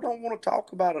don't want to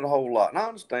talk about it a whole lot. And I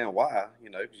understand why, you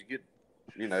know, because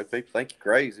people think you're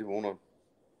crazy, want to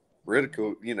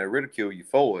ridicule you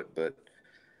for it. But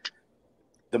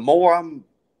the more I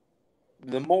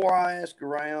ask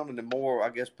around and the more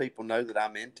I guess people know that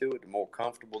I'm into it, the more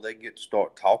comfortable they get to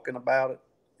start talking about it,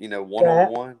 you know,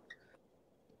 one-on-one.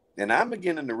 And I'm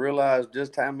beginning to realize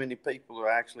just how many people are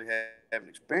actually having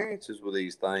experiences with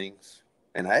these things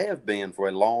and have been for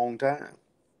a long time.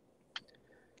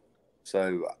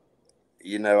 So,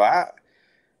 you know,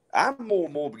 I'm more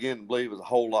and more beginning to believe there's a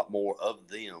whole lot more of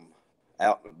them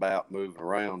out and about moving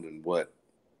around than what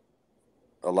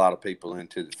a lot of people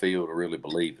into the field are really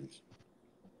believing.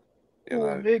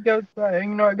 It goes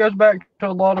back to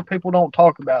a lot of people don't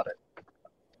talk about it.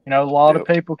 You know, a lot of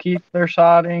people keep their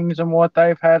sightings and what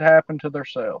they've had happen to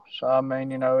themselves. I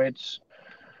mean, you know,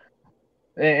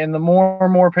 and the more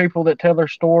and more people that tell their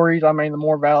stories, I mean, the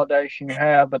more validation you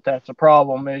have. But that's the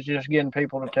problem, is just getting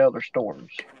people to tell their stories.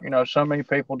 You know, so many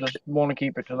people just want to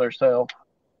keep it to themselves.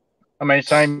 I mean,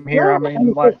 same here. I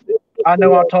mean, like, I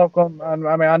know I talk on, I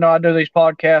mean, I know I do these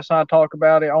podcasts and I talk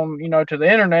about it on, you know, to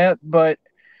the internet, but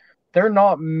they're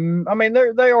not, I mean,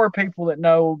 they are people that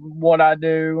know what I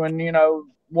do and, you know,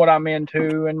 what I'm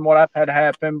into and what I've had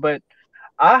happen, but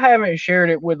I haven't shared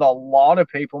it with a lot of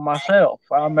people myself.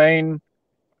 I mean,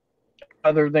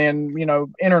 other than, you know,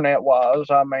 internet wise,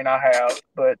 I mean, I have,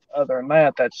 but other than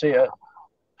that, that's it.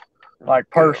 Like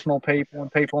personal people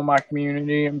and people in my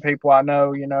community and people I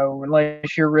know, you know,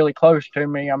 unless you're really close to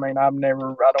me, I mean, I don't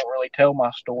really tell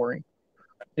my story.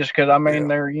 Just because, I mean,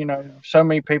 you know, so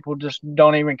many people just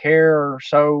don't even care or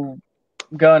so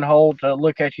gun-ho to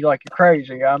look at you like you're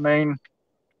crazy. I mean,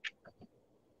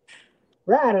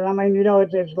 right. And I mean, you know,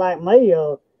 it's like me.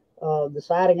 The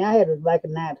sighting I had was back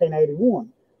in 1981.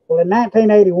 Well, in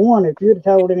 1981, if you'd have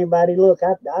told anybody, look,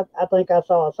 I think I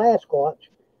saw a Sasquatch,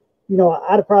 you know,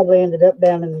 I'd have probably ended up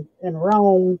down in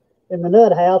Rome in the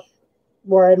nut house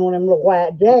wearing one of them little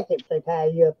white jackets they tie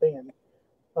you up in.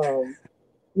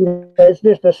 You know, it's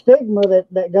just a stigma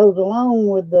that goes along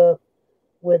with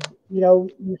you know,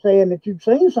 you saying that you've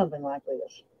seen something like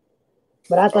this.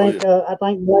 But I think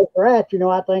Blake's right. You know,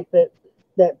 I think that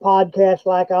podcasts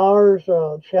like ours,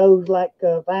 shows like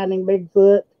Finding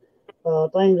Bigfoot,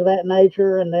 things of that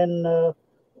nature, and then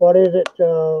what is it,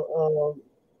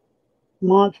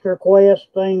 Monster Quest,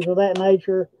 things of that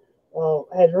nature,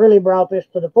 has really brought this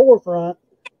to the forefront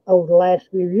over the last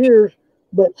few years.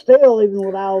 But still, even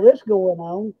with all this going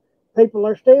on, people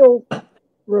are still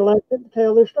reluctant to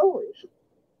tell their stories.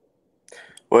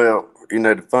 Well, you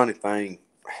know, the funny thing,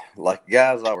 like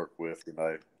guys I work with, you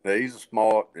know, these are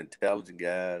smart, intelligent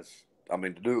guys. I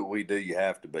mean, to do what we do, you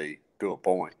have to be to a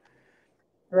point.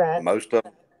 Right. Most of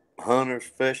them, hunters,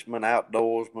 fishermen,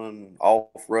 outdoorsmen,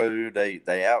 off-road,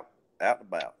 they out and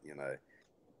about, you know.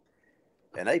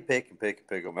 And they pick and pick and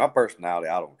pick on me. My personality,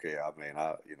 I don't care. I mean,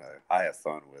 I have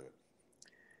fun with it.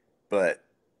 But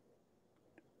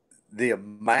the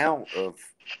amount of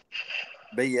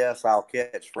BS I'll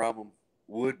catch from them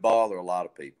would bother a lot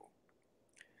of people.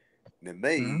 And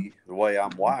me, the way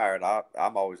I'm wired,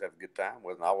 I'm always have a good time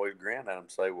with them. I always grin at them and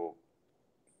say, well,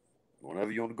 whenever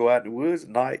you want to go out in the woods at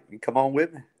night, you come on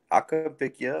with me. I'll come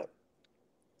pick you up.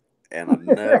 And I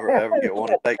never, ever get one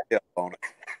to take me up on it.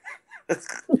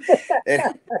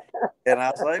 and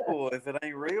I say, well, if it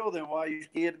ain't real, then why are you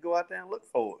scared to go out there and look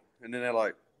for it? And then they're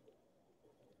like,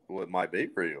 well, it might be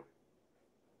real.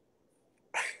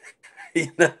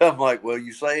 You know, I'm like, well,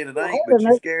 you saying it ain't, but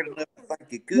you're scared enough to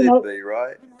think it could be,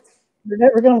 right? You're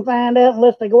never going to find out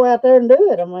unless they go out there and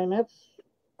do it. I mean, that's.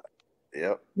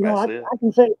 Yep. You know, I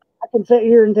can sit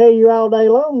here and tell you all day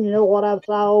long, you know, what I've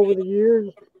saw over the years,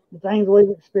 the things we've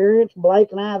experienced.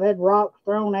 Blake and I have had rocks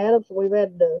thrown at us. We've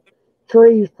had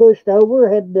trees pushed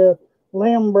over, had the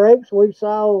limb breaks. We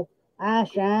saw eye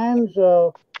shines,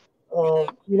 you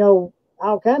know,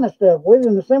 all kind of stuff. We was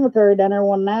in the cemetery down there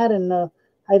one night, and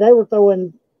hey, they were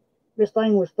throwing, this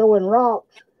thing was throwing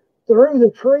rocks through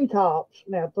the treetops,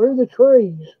 now through the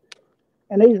trees,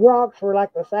 and these rocks were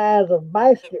like the size of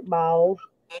basketballs,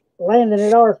 landing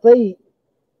at our feet,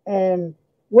 and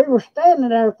we were standing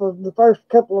there for the first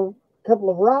couple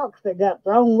of rocks that got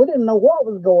thrown. We didn't know what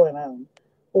was going on.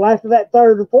 Well, after that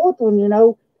third or fourth one, you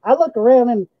know, I looked around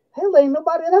and hell, ain't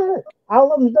nobody there.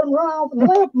 All of them's done run off and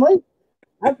left me.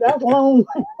 That's alone.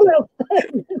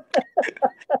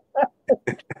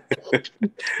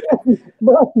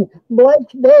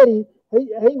 Blake's daddy,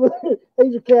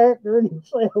 he's a character in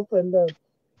himself, and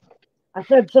I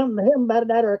said something to him about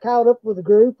it after I caught up with the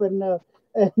group, and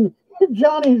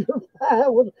Johnny's reply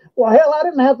was, "Well, hell, I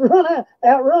didn't have to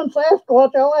outrun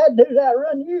Sasquatch. All I had to do is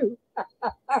outrun you."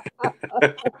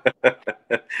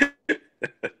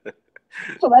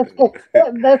 So that's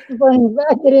the things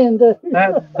I get into.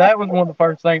 That was one of the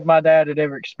first things my dad had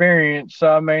ever experienced.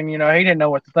 So I mean, you know, he didn't know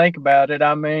what to think about it.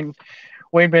 I mean,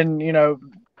 we've been, you know,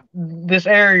 this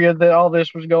area that all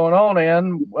this was going on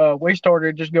in, we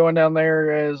started just going down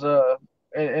there as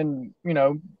and you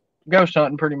know, ghost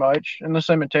hunting pretty much in the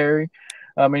cemetery.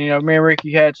 I mean, you know, me and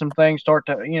Ricky had some things start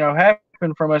to, you know,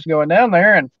 happen from us going down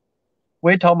there, and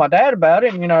we told my dad about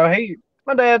it. And, you know,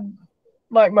 my dad,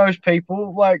 like most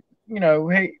people, like, you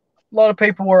know, a lot of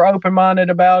people were open minded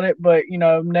about it, but, you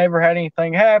know, never had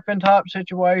anything happen type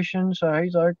situation. So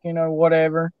he's like, you know,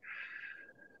 whatever.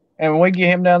 And we get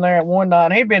him down there at one night,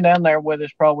 and he'd been down there with us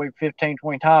probably 15,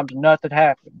 20 times, and nothing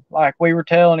happened. Like, we were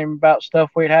telling him about stuff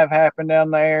we'd have happen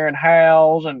down there, and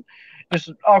howls, and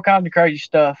just all kinds of crazy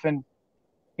stuff. And,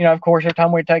 you know, of course, every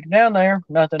time we'd take him down there,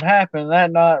 nothing happened.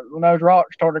 That night, when those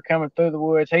rocks started coming through the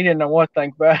woods, he didn't know what to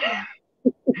think about it.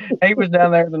 He was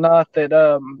down there the night that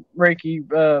Ricky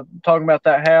talking about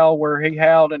that howl where he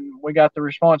howled, and we got the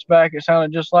response back. It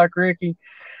sounded just like Ricky.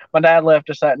 My dad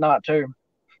left us that night, too.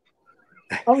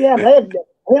 Oh yeah, him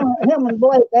and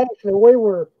Blake, actually, we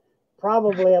were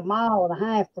probably a mile and a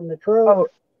half from the truck. Oh,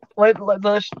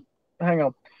 let's hang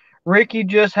on. Ricky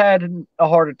just had a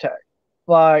heart attack.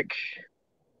 Like,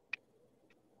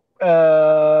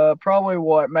 probably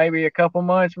maybe a couple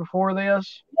months before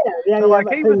this. Yeah. So, like,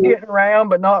 he was getting around,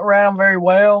 but not around very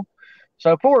well.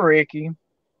 So poor Ricky.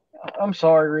 I'm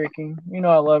sorry, Ricky. You know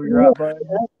I love you, right, bud?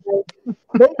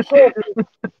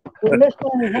 When this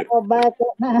thing hauled back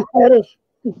that night,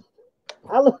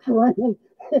 I looked around,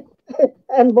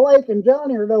 and Blake and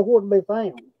Johnny are nowhere to be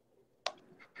found.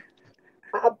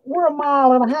 We're a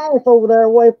mile and a half over there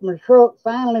away from the truck.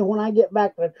 Finally, when I get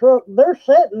back to the truck, they're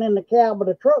sitting in the cab of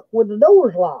the truck with the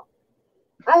doors locked.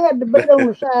 I had to beat on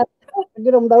the side of the truck to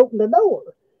get them to open the door.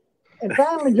 And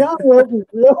finally, Johnny opens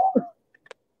the door.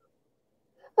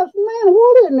 I said, "Man,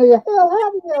 what in the hell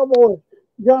happened, y'all boys?"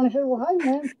 Johnny said, "Well, hey,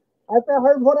 man, after I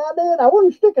heard what I did, I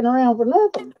wasn't sticking around for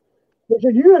nothing." He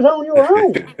said, "You was on your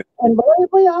own." And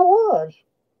believe me, I was.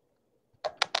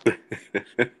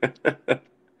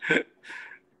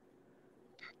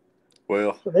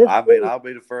 Well, I mean, I'll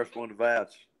be the first one to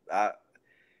vouch. I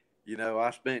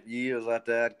spent years out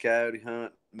there at coyote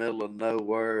hunt, middle of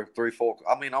nowhere, 3, 4.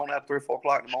 I mean, on that 3, 4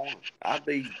 o'clock in the morning, I'd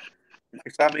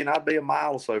be a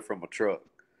mile or so from a truck.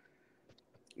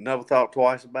 Never thought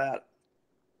twice about it.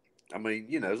 I mean,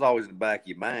 you know, it's always in the back of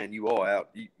your mind. You are out.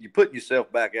 You putting yourself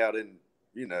back out in,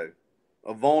 you know,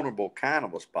 a vulnerable kind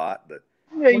of a spot. But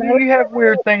yeah, you have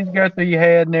weird things go through your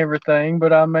head and everything.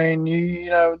 But I mean, you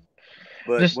know,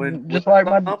 but just when like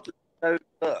something shows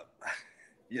up,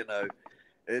 you know,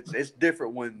 it's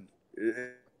different when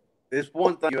it's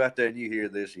one thing you out there and you hear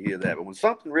this, you hear that, but when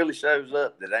something really shows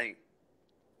up that ain't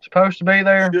supposed to be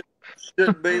there,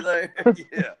 shouldn't be there,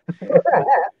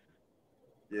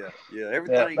 yeah,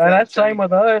 everything. Yeah, and that's the same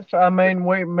with us. I mean,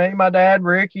 me, my dad,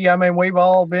 Ricky. I mean, we've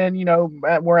all been, you know,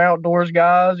 we're outdoors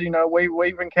guys. You know,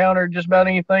 we've encountered just about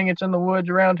anything that's in the woods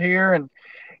around here, and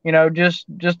you know, just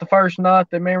the first night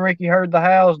that me and Ricky heard the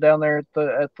howls down there at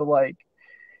the lake.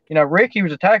 You know, Ricky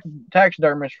was a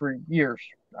taxidermist for years.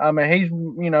 I mean, he's,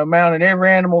 you know, mounted every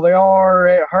animal there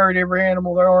are, heard every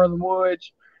animal there are in the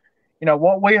woods. You know,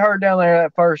 what we heard down there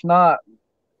that first night,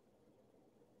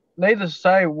 needless to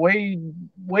say, we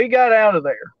got out of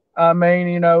there. I mean,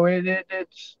 you know,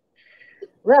 it's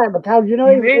right, because, you know,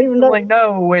 you instantly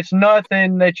know it's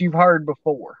nothing that you've heard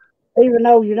before. Even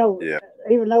though, you know,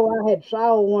 even though I had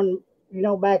saw one, you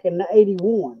know, back in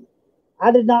 '81,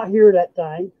 I did not hear that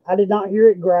thing. I did not hear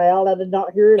it growl. I did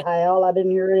not hear it howl. I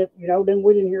didn't hear it, you know,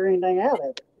 we didn't hear anything out of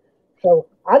it. So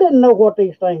I didn't know what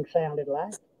these things sounded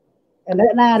like. And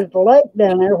that night at the lake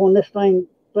down there, when this thing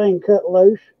cut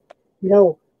loose, you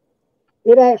know,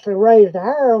 it actually raised a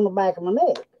hair on the back of my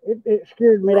neck. It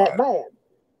scared me that bad.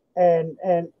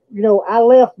 And you know, I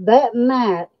left that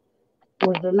night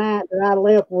was the night that I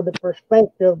left with the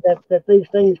perspective that these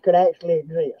things could actually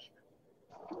exist.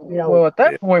 You know, well, at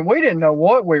that point, we didn't know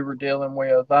what we were dealing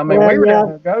with. I mean, well, we were yeah, down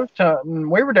there ghost hunting.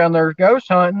 We were down there ghost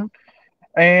hunting,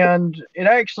 and it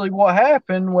actually what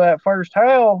happened with that first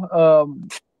howl.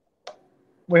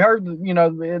 We heard, you know,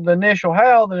 the initial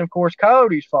howl, then of course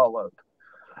coyotes followed.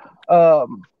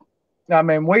 Um, I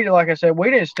mean, we like I said,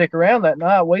 we didn't stick around that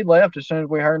night. We left as soon as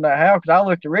we heard that howl because I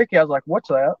looked at Ricky. I was like, "What's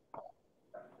that?"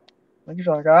 And he's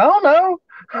like, "I don't know."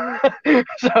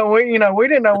 So we, you know, we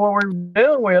didn't know what we were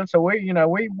dealing with. So we, you know,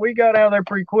 we got out of there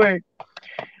pretty quick.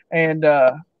 And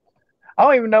I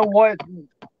don't even know what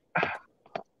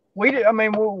we did. I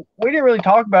mean, we didn't really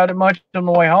talk about it much on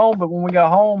the way home. But when we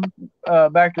got home,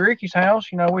 back to Ricky's house,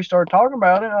 you know, we started talking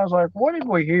about it. And I was like, "What did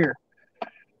we hear?"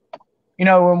 You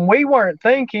know, and we weren't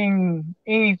thinking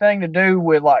anything to do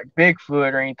with like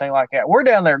Bigfoot or anything like that. We're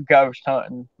down there ghost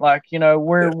hunting. Like, you know,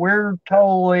 we're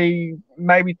totally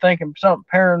maybe thinking something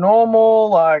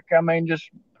paranormal. Like, I mean, just,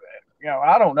 you know,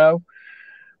 I don't know.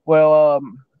 Well,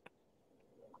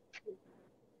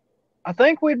 I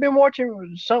think we'd been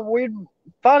watching something. We'd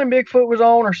Finding Bigfoot was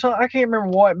on or something. I can't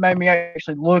remember what made me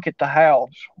actually look at the house.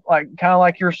 Like, kind of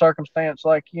like your circumstance,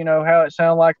 like, you know, how it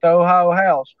sounded like the Ohio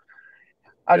house.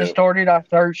 I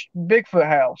searched Bigfoot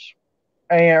house,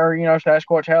 or, you know,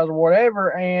 Sasquatch house or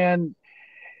whatever, and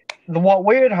what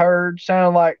we had heard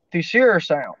sounded like the Seer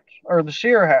sounds or the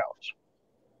Seer house.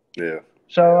 Yeah.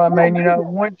 So I mean, you know,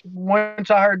 once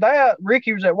I heard that,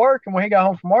 Ricky was at work, and when he got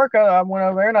home from work, I went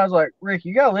over there and I was like, "Ricky,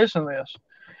 you gotta listen to this."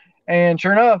 And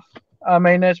sure enough, I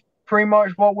mean, that's pretty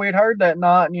much what we had heard that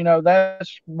night, and you know,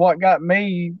 that's what got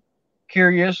me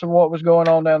curious of what was going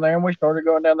on down there, and we started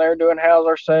going down there doing howls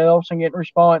ourselves and getting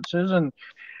responses, and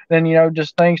then, you know,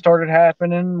 just things started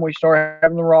happening. We started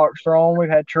having the rocks thrown. We've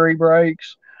had tree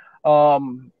breaks,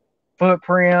 um,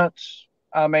 footprints.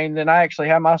 I mean, then I actually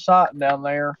had my sighting down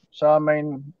there. So, I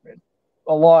mean,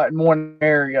 a lot in one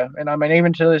area. And I mean,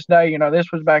 even to this day, you know, this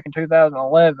was back in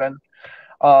 2011.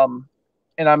 Um,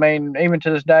 and I mean, even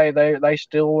to this day, they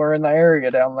still were in the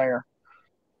area down there.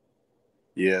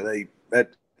 Yeah,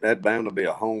 that bound to be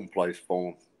a home place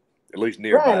for them, at least right.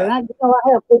 And nearby.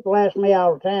 I have people ask me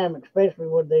all the time, especially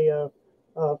with the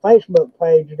Facebook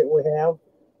page that we have.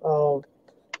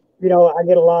 You know, I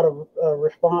get a lot of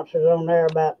responses on there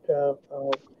about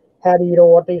how do you know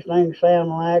what these things sound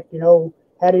like? You know,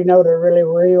 how do you know they're really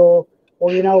real?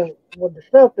 Well, you know, with the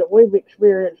stuff that we've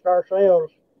experienced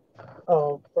ourselves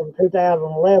from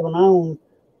 2011 on,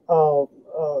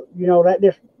 you know, that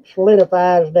just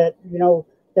solidifies that, you know,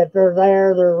 that they're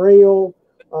there, they're real.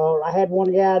 I had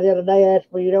one guy the other day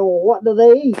ask me, you know, well, what do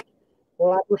they eat?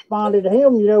 Well, I responded to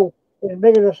him, you know, as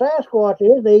big as a Sasquatch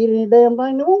is, they eat any damn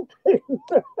thing they want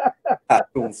to. I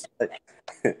don't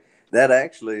say. That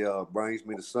actually brings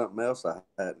me to something else I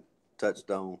hadn't touched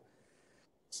on.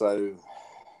 So,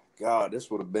 God, this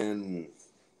would have been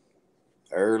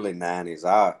early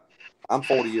 90s. I'm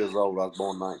 40 years old. I was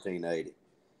born in 1980.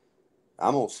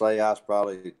 I'm going to say I was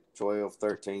probably 12,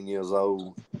 13 years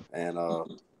old, and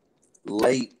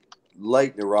late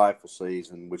in the rifle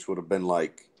season, which would have been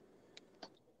like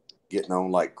getting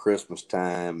on like Christmas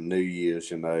time, New Year's,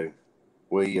 you know.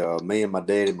 Me and my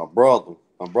daddy, my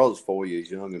brother's 4 years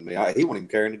younger than me. He wasn't even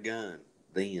carrying a gun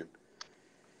then.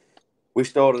 We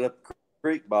started up the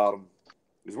creek bottom.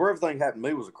 Because where everything happened to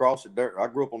me was across the dirt. I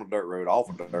grew up on a dirt road, off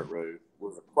a dirt road.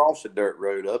 Was across the dirt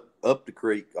road, up the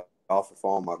creek, off the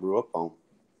farm I grew up on.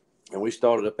 And we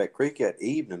started up that creek that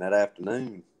evening, that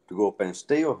afternoon, to go up and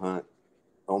steel hunt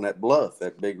on that bluff,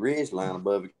 that big ridge line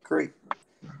above the creek.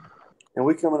 And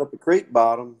we coming up the creek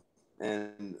bottom,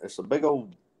 and it's a big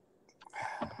old,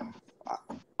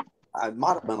 it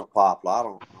might have been a poplar, I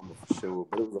don't remember for sure,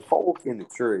 but it was a fork in the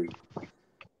tree.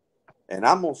 And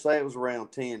I'm going to say it was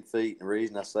around 10 feet. And the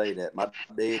reason I say that, my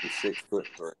dad is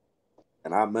 6'3".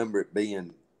 And I remember it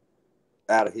being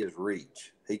out of his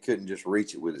reach. He couldn't just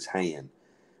reach it with his hand.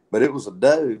 But it was a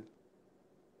doe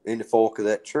in the fork of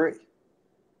that tree,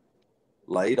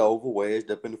 laid over,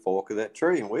 wedged up in the fork of that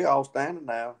tree. And we all standing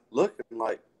now looking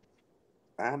like,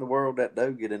 how in the world that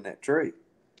doe get in that tree?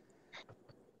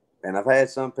 And I've had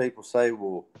some people say,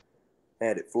 well,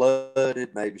 had it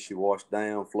flooded, maybe she washed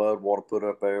down, flood water put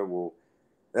up there. Well,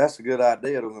 that's a good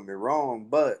idea, don't get me wrong,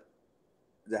 but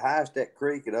the highest that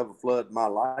creek had ever flooded in my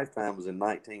lifetime was in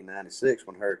 1996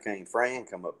 when Hurricane Fran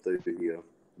come up through here,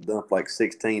 dumped like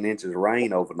 16 inches of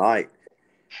rain overnight,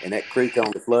 and that creek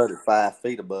only flooded 5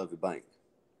 feet above the bank.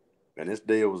 And this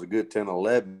deal was a good 10 or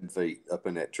 11 feet up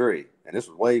in that tree. And this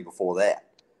was way before that.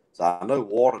 So I know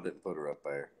water didn't put her up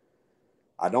there.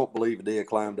 I don't believe a deer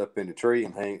climbed up in the tree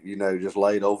and just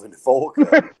laid over in the fork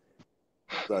of it.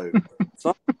 So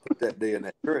something put that deer in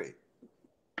that tree.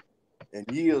 And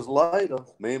years later,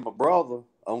 me and my brother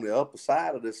on the upper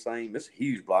side of this a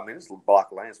huge block. I mean, this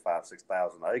block of land's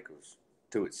 5,000-6,000 acres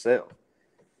to itself.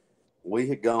 We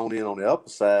had gone in on the upper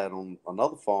side on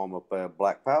another farm up there,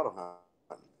 black powder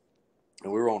hunting.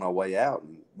 And we were on our way out,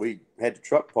 and we had the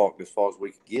truck parked as far as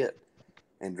we could get.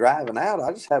 And driving out,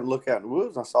 I just had to look out in the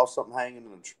woods, and I saw something hanging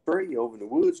in a tree over in the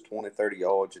woods 20, 30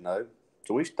 yards,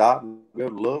 So we stopped and go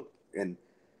to look, and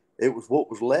it was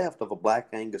what was left of a black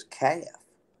Angus calf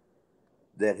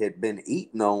that had been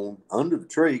eaten on under the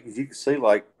tree, because you could see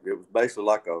like it was basically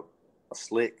like a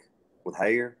slick with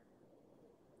hair.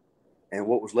 And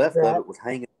what was left of it was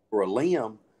hanging for a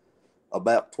limb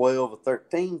about 12 or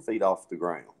 13 feet off the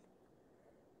ground.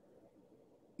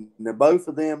 Now, both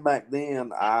of them back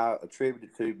then I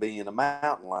attributed to being a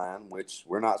mountain lion, which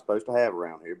we're not supposed to have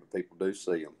around here, but people do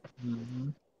see them. Mm-hmm.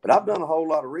 But I've done a whole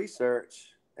lot of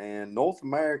research, and North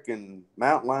American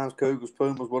mountain lions, cougars,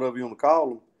 pumas, whatever you want to call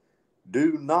them,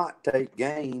 do not take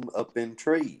game up in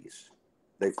trees.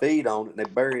 They feed on it, and they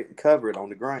bury it and cover it on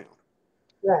the ground.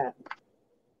 Right.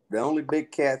 The only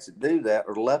big cats that do that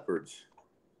are leopards.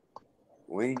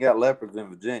 We ain't got leopards in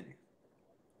Virginia.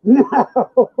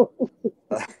 No.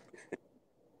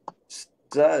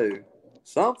 So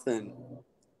something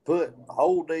put a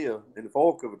whole deer in the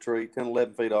fork of a tree 10,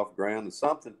 11 feet off the ground, and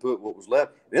something put what was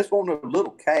left. This wasn't a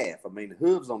little calf. I mean, the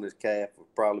hooves on this calf were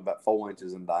probably about 4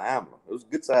 inches in diameter. It was a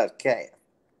good-sized calf.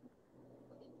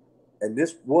 And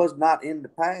this was not in the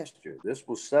pasture. This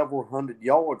was several hundred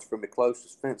yards from the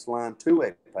closest fence line to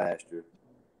a pasture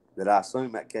that I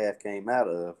assume that calf came out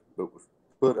of, but was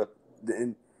put up.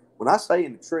 And when I say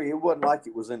in the tree, it wasn't like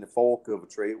it was in the fork of a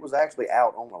tree. It was actually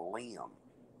out on a limb,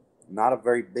 not a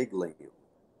very big limb.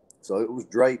 So it was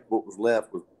draped. What was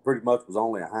left was pretty much was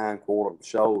only a hind quarter,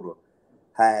 shoulder,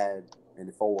 hide, and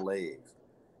the 4 legs.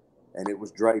 And it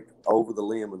was draped over the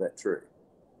limb of that tree.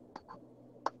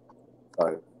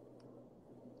 So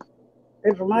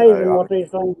it's amazing what these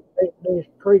things, these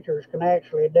creatures can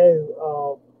actually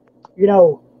do.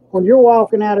 When you're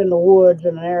walking out in the woods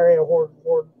in an area where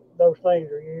those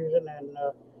things are using, and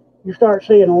you start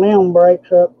seeing limb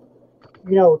breaks up,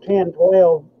 10,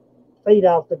 12 feet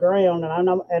off the ground,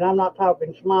 and I'm not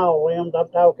talking small limbs. I'm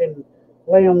talking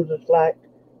limbs that's like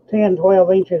 10,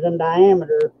 12 inches in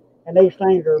diameter, and these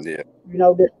things are, just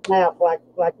snap like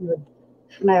you would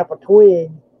snap a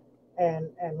twig.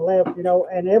 And left,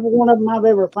 and every one of them I've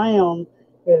ever found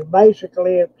is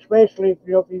basically, especially if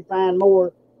you find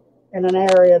more in an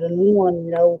area than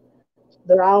one,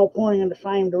 they're all pointing in the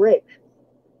same direction.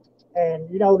 And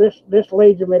this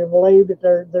leads me to believe that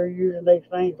they're using these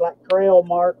things like trail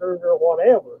markers or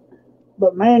whatever.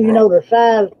 But man, the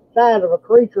size of a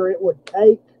creature it would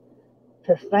take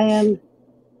to stand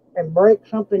and break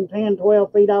something 10,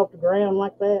 12 feet off the ground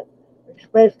like that,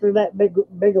 especially that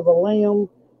big of a limb.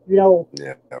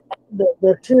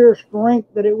 The sheer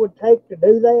strength that it would take to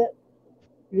do that,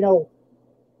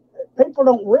 people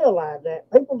don't realize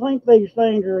that. People think these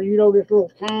things are, just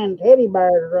little kind teddy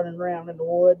bears running around in the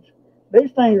woods.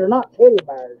 These things are not teddy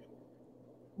bears.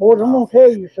 Boys, I'm going to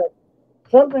tell you something.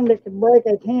 Something that could break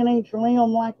a 10-inch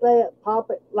limb like that, pop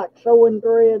it like sewing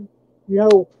thread,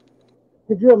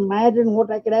 could you imagine what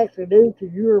they could actually do to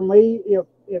you or me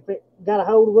if it got a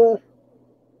hold of us?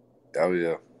 Oh,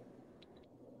 yeah.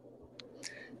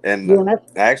 And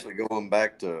actually going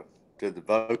back to the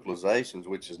vocalizations,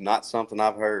 which is not something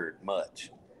I've heard much.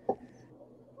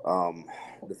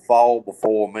 The fall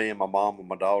before me and my mom and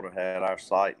my daughter had our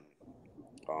sighting,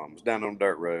 it was down on the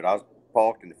dirt road. I was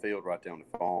parked in the field right there on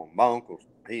the farm. My uncle,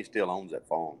 he still owns that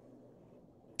farm.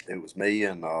 It was me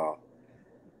and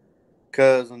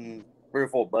cousin, 3 or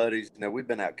 4 buddies. We'd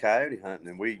been out coyote hunting,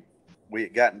 and we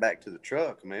had gotten back to the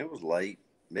truck. I mean, it was late,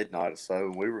 midnight or so,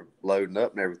 and we were loading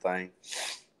up and everything.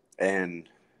 And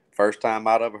first time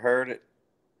I'd ever heard it,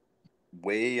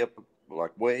 way up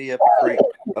the creek,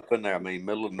 up in there. I mean,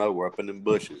 middle of nowhere, up in them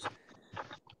bushes.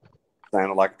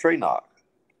 Sounded like a tree knock.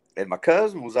 And my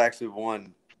cousin was actually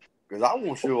one, because I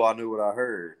wasn't sure I knew what I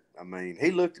heard. I mean,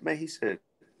 he looked at me, he said,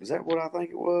 "Is that what I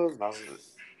think it was?" And I was like,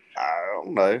 "I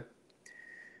don't know."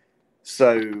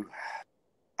 So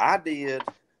I did.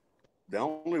 The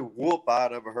only whoop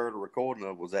I'd ever heard a recording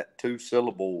of was that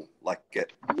 2-syllable, like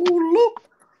that, whoop,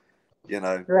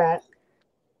 Right.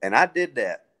 And I did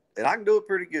that. And I can do it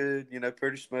pretty good,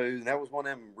 pretty smooth. And that was one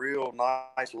of them real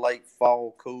nice late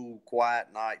fall, cool, quiet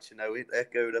nights. It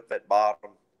echoed up at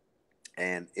bottom.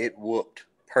 and it whooped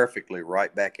perfectly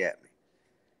right back at me.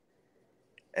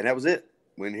 And that was it.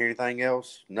 We didn't hear anything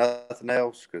else, nothing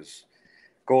else, because,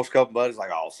 of course, a couple buddies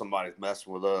like, oh, somebody's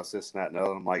messing with us, this and that and the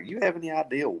other. I'm like, you have any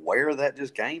idea where that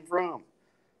just came from?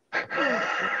 We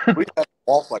had to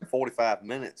walk like 45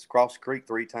 minutes, cross the creek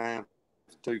 3 times,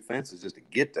 2 fences just to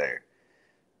get there.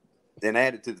 Then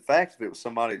added to the fact, if it was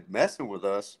somebody messing with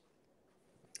us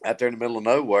out there in the middle of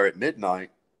nowhere at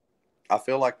midnight, I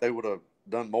feel like they would have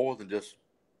done more than just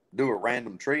do a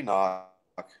random tree knock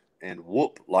and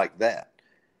whoop like that.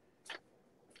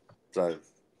 So,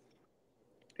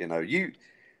 you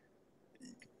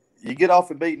get off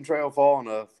the beaten trail far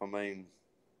enough. I mean,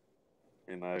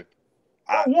 I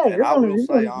will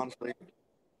say honestly,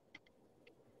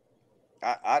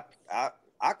 I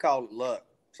call it luck.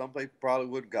 Some people probably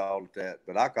would call it that,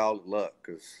 but I call it luck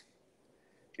because,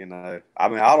 I mean,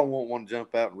 I don't want one to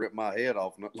jump out and rip my head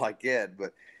off like that,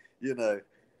 but,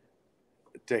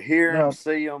 to hear them,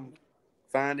 see them,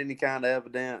 find any kind of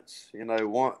evidence,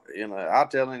 I'll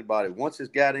tell anybody, once it's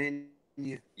got in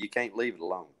you, you can't leave it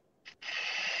alone.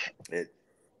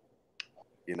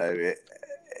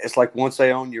 It's like once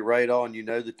they on your radar and you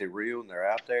know that they're real and they're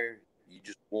out there, you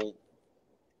just won't.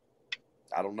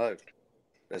 I don't know.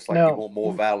 It's like you want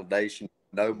more validation,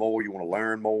 know more. You want to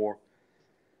learn more.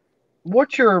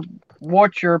 What's your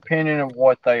opinion of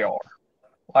what they are?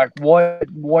 Like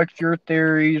what's your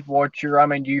theories? I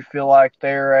mean, do you feel like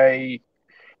they're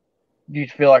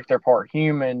part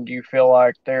human? Do you feel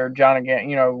like they're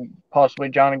possibly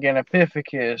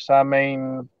Gigantopithecus? I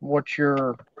mean, what's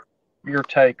your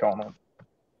take on them?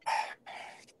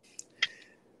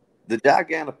 The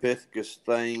Gigantopithecus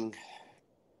thing,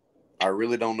 I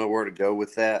really don't know where to go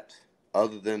with that.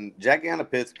 Other than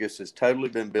Gigantopithecus has totally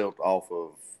been built off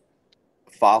of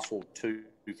fossil tooth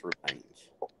remains.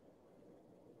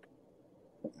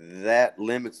 That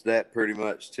limits that pretty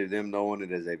much to them knowing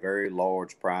it as a very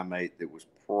large primate that was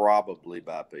probably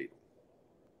bipedal.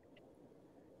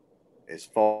 As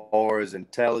far as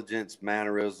intelligence,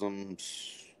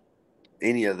 mannerisms,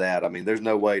 any of that, I mean, there's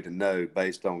no way to know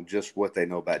based on just what they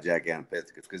know about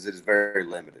Gigantopithecus because it is very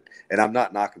limited. And I'm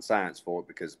not knocking science for it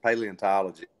because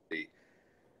paleontology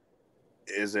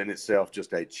is in itself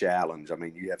just a challenge. I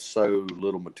mean, you have so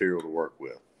little material to work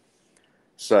with.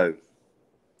 So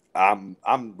I'm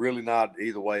really not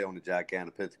either way on the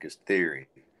Gigantopithecus theory.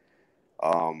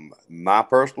 My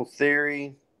personal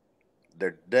theory,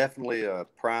 they're definitely a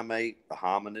primate, a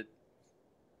hominid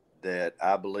that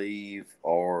I believe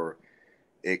are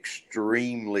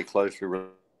extremely closely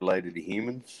related to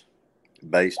humans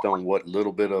based on what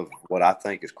little bit of what I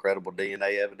think is credible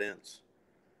DNA evidence.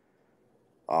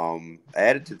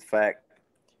 Added to the fact,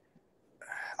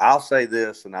 I'll say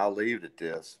this and I'll leave it at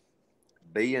this.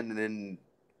 Being in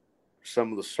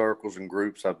some of the circles and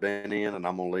groups I've been in, and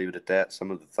I'm going to leave it at that, some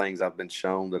of the things I've been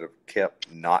shown that have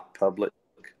kept not public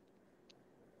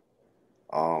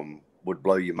would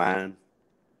blow your mind,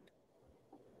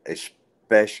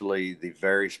 especially the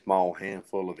very small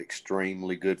handful of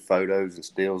extremely good photos and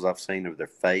stills I've seen of their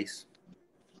face.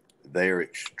 They're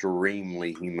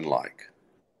extremely human-like,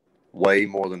 way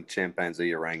more than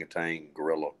chimpanzee, orangutan,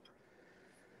 gorilla.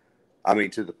 I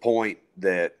mean, to the point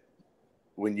that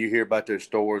when you hear about those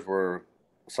stories where,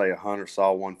 say, a hunter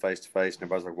saw one face-to-face and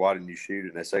everybody's like, why didn't you shoot it?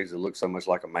 And they say it looked so much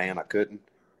like a man, I couldn't.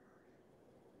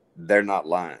 They're not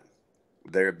lying.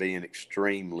 They're being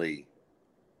extremely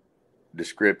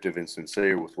descriptive and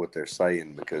sincere with what they're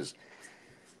saying because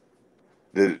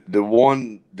the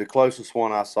closest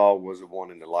one I saw was the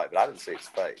one in the light, but I didn't see his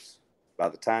face. By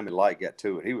the time the light got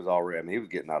to it, he was he was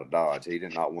getting out of Dodge. He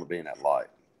did not want to be in that light.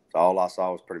 So all I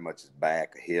saw was pretty much his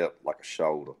back, a hip, like a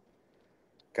shoulder,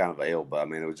 kind of an elbow. I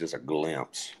mean, it was just a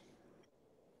glimpse.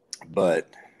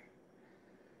 But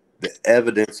the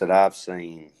evidence that I've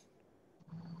seen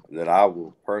that I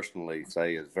will personally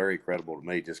say is very credible to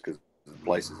me just because of the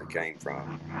places it came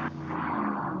from.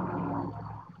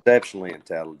 Exceptionally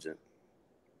intelligent,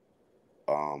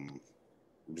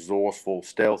 resourceful,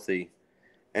 stealthy,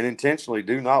 and intentionally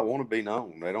do not want to be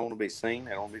known. They don't want to be seen.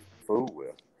 They don't want to be fooled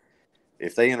with.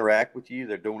 If they interact with you,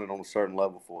 they're doing it on a certain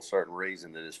level for a certain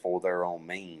reason that is for their own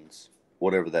means,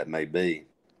 whatever that may be.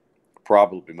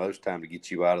 Probably most time to get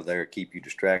you out of there, keep you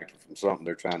distracted from something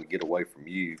they're trying to get away from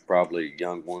you, probably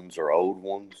young ones or old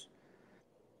ones.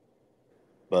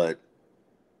 But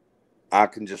I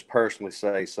can just personally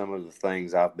say some of the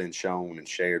things I've been shown and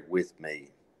shared with me.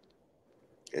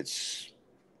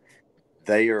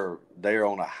 They are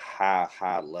on a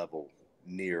high level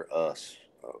near us.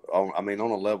 On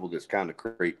a level that's kind of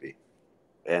creepy.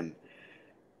 And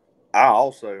I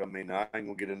ain't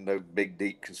gonna get into no big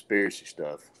deep conspiracy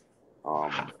stuff.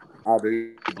 I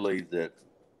do believe that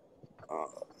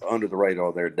under the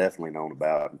radar, they're definitely known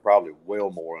about and probably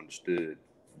well more understood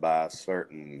by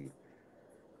certain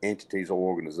entities or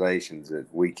organizations that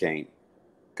we can't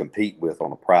compete with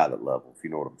on a private level, if you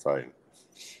know what I'm saying.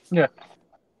 Yeah.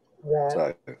 Right.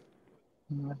 So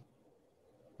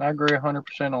I agree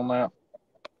 100% on that.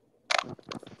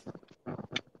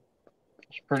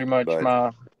 It's pretty much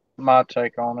my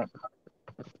take on it.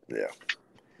 Yeah.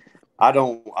 I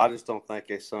just don't think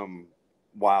there's some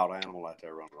wild animal out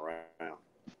there running around.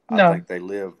 No. I think they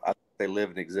live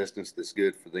an existence that's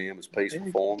good for them, it's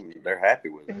peaceful for them, and they're happy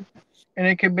with it. And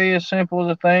it could be as simple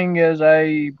as a thing as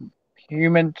a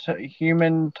human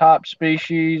type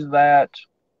species that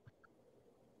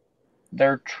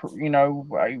they're, you know,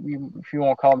 if you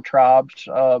want to call them tribes,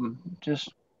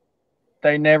 just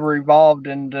they never evolved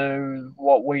into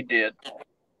what we did.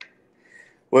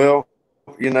 Well,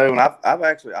 you know, and I've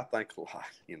actually, I think a lot,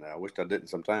 you know, I wish I didn't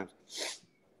sometimes,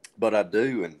 but I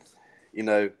do. And, you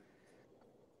know,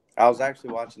 I was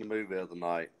actually watching a movie the other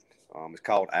night. It's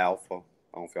called Alpha. I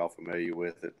don't know if y'all familiar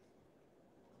with it.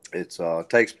 It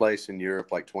takes place in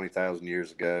Europe like 20,000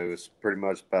 years ago. It's pretty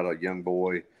much about a young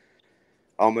boy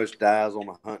almost dies on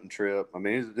a hunting trip. I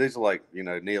mean, these are like, you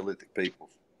know, Neolithic people.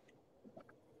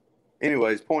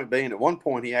 Anyways, point being, at one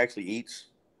point he actually eats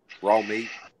raw meat,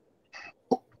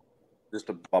 just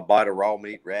a bite of raw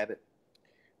meat rabbit.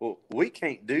 Well, we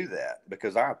can't do that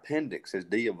because our appendix has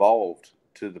de-evolved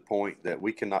to the point that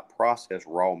we cannot process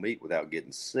raw meat without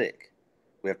getting sick.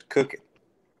 We have to cook it.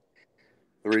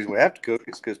 The reason we have to cook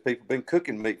it is because people have been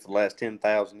cooking meat for the last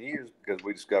 10,000 years because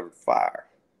we discovered fire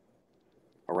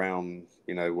around,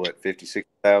 you know, what, 50,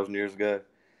 60,000 years ago.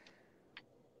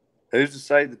 Who's to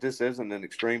say that this isn't an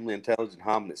extremely intelligent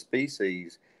hominid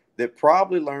species that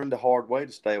probably learned the hard way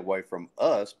to stay away from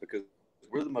us because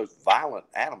we're the most violent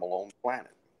animal on the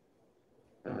planet.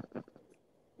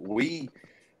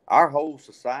 Our whole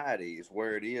society is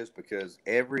where it is because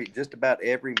just about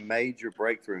every major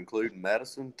breakthrough, including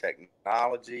medicine,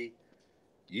 technology,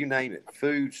 you name it,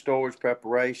 food, storage,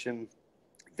 preparation,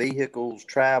 vehicles,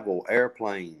 travel,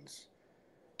 airplanes,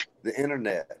 the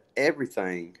internet,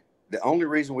 everything. The only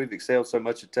reason we've excelled so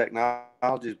much in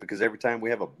technology is because every time we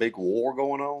have a big war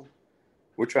going on,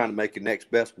 we're trying to make the next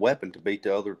best weapon to beat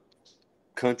the other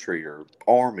country or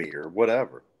army or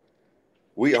whatever.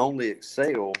 We only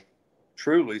excel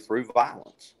truly through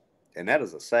violence. And that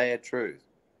is a sad truth.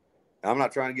 I'm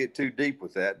not trying to get too deep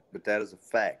with that, but that is a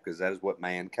fact because that is what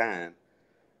mankind,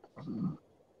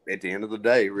 at the end of the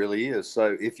day, really is.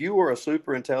 So if you were a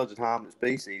super intelligent hominid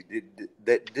species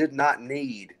that did not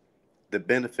need the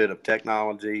benefit of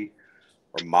technology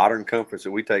or modern comforts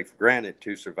that we take for granted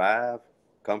to survive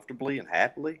comfortably and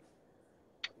happily,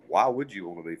 why would you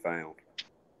want to be found?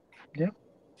 Yep.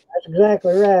 That's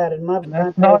exactly right. And my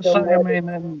That's take not on so. I that,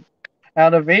 mean,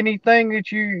 out of anything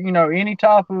that you know, any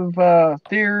type of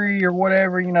theory or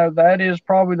whatever, you know, that is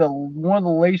probably the one of the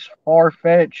least far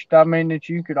fetched. I mean, that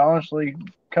you could honestly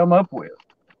come up with.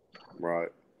 Right.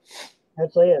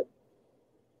 that's it.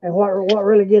 And what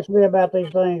really gets me about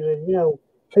these things is, you know,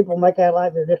 people make out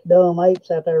like they're just dumb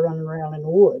apes out there running around in the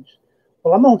woods.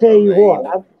 Well, I'm gonna tell you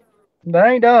what. They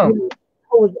ain't dumb.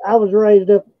 I was raised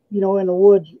up, you know, in the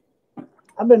woods.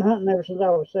 I've been hunting ever since I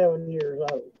was 7 years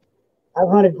old. I've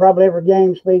hunted probably every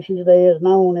game species there is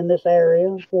known in this area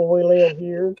where we live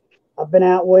here. I've been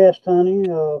out west hunting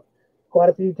quite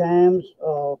a few times,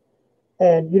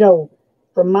 and you know,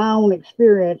 from my own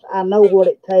experience, I know what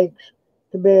it takes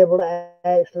to be able to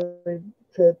actually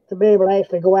to be able to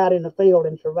actually go out in the field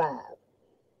and survive.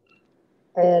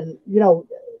 And you know,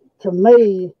 to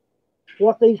me,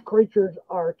 what these creatures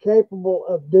are capable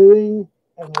of doing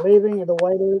and living and the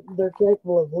way they're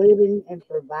capable of living and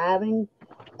surviving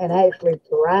and actually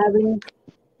thriving,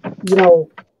 you know,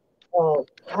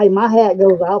 hey, my hat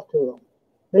goes off to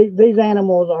them. These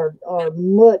animals are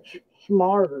much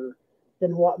smarter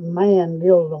than what man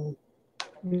gives them,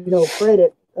 you know,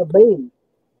 credit of being.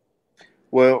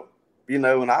 Well, you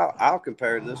know, and I'll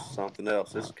compare this to something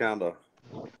else. This is kind of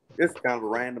a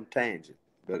random tangent,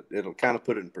 but it'll kind of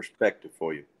put it in perspective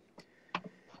for you.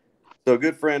 So a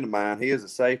good friend of mine, he is a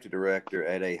safety director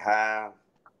at a high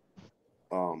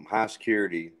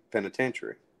security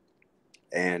penitentiary,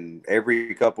 and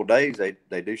every couple of days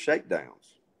they do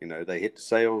shakedowns. You know, they hit the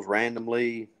cells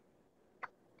randomly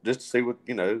just to see what,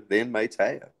 you know, the inmates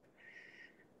have.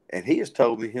 And he has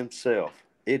told me himself,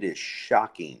 it is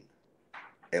shocking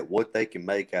at what they can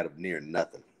make out of near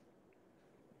nothing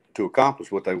to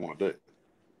accomplish what they want to do.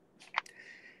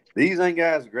 These ain't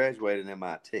guys that graduated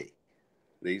MIT.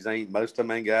 Most of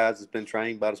them ain't guys that's been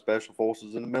trained by the special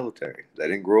forces in the military. They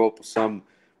didn't grow up with some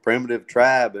primitive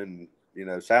tribe in,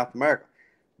 South America.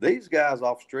 These guys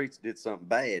off streets did something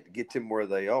bad to get them where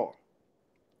they are.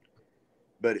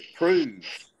 But it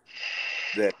proves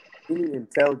that any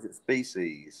intelligent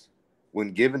species,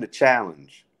 when given a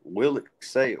challenge, will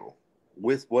excel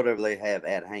with whatever they have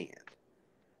at hand.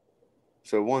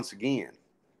 So once again,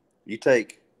 you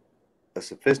take a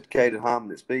sophisticated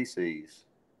hominid species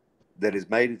that has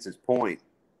made it its point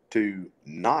to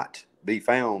not be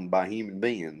found by human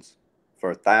beings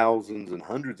for thousands and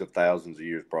hundreds of thousands of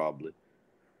years probably.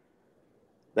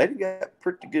 They got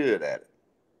pretty good at it.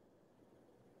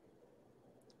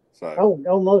 So,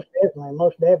 most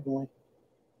definitely.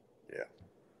 Yeah.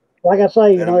 Like I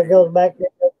say, it goes back to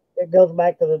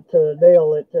the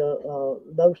deal that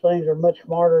those things are much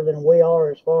smarter than we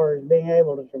are as far as being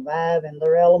able to survive in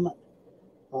their element.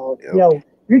 Yep.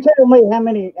 You tell me how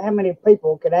many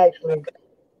people could actually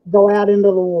go out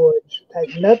into the woods,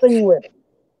 take nothing with them,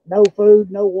 no food,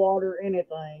 no water,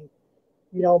 anything.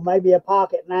 Maybe a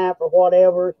pocket knife or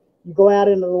whatever. You go out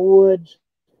into the woods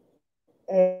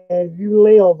and you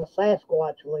live, a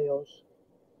Sasquatch lives.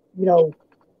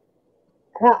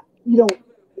 How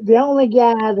the only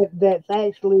guy that's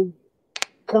actually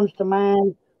comes to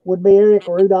mind would be Eric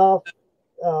Rudolph,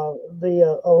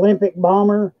 the Olympic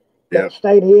bomber that Yep.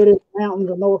 stayed hid in the mountains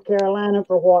of North Carolina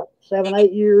for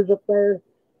 7-8 years up there.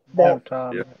 Long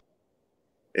time. Yep.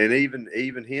 And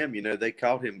even him, they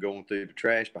caught him going through the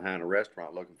trash behind a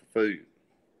restaurant looking for food.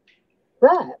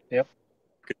 Right. Yep.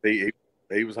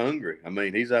 He was hungry. I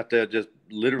mean, he's out there just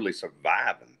literally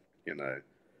surviving,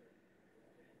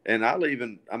 And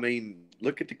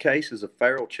look at the cases of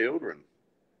feral children.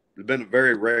 There's been a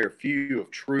very rare few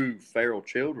of true feral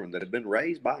children that have been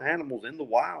raised by animals in the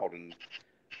wild, and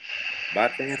by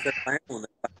chance they found when they're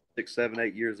 5, 6, 7,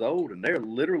 8 years old, and they're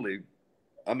literally,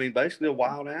 basically a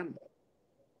wild animal.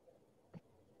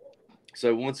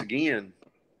 So once again,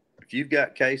 if you've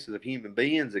got cases of human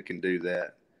beings that can do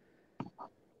that,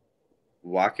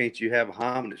 why can't you have a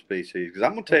hominid species? Because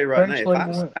I'm going to tell you right now, if I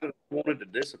decided I wanted to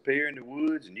disappear in the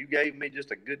woods and you gave me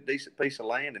just a good, decent piece of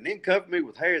land and then covered me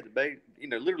with hair that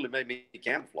literally made me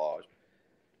camouflage,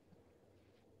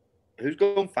 who's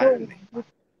going to find me?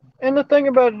 And the thing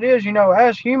about it is,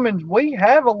 as humans, we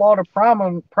have a lot of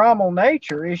primal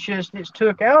nature. It's just it's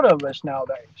took out of us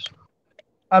nowadays.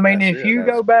 If you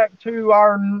go back to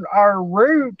our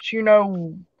roots,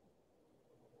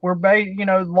 we're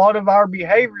a lot of our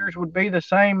behaviors would be the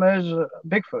same as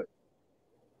Bigfoot.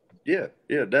 Yeah,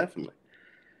 definitely.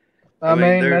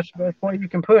 That's the best way you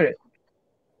can put it.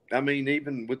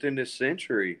 Even within this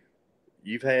century,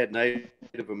 you've had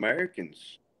Native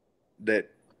Americans that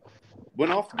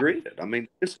went off the grid.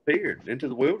 Disappeared into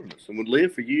the wilderness and would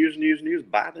live for years and years and years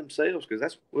by themselves because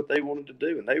that's what they wanted to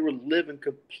do. And they were living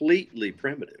completely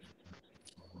primitive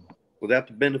without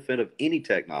the benefit of any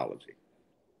technology.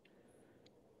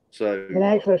 So, and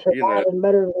actually surviving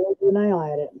better than we do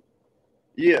now at it.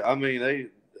 Yeah, they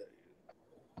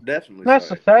definitely. That's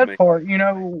the sad part.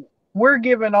 We're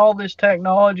given all this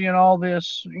technology and all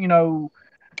this,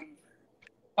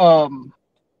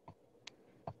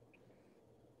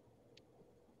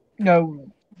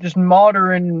 just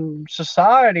modern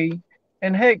society,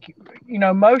 and heck,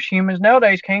 most humans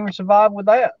nowadays can't even survive with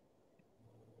that.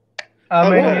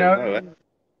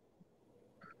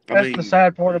 That's the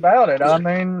sad part about it.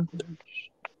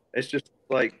 It's just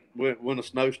like when a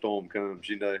snowstorm comes,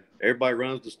 everybody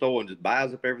runs to the store and just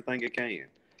buys up everything it can.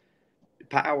 The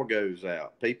power goes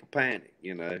out, people panic,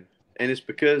 and it's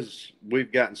because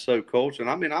we've gotten so cultured.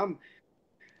 I ain't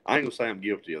gonna say I'm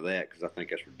guilty of that because I think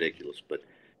that's ridiculous, but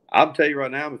I'll tell you right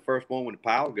now, I'm the first one when the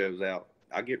power goes out,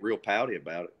 I get real pouty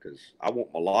about it because I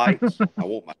want my lights, I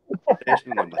want my air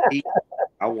conditioning and my heat,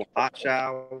 I want hot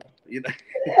showers,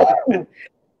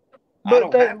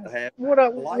 But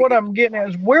what I'm getting at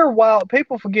is we're wild.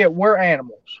 People forget we're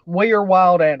animals. We are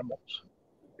wild animals.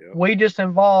 Yep. We just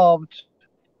evolved,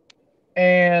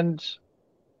 and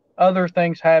other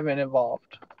things haven't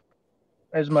evolved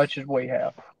as much as we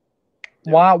have.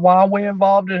 Yep. Why we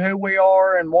evolved and who we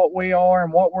are and what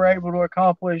we're able to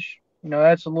accomplish,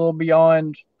 that's a little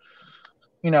beyond,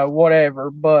 whatever.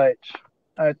 But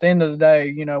at the end of the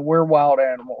day, we're wild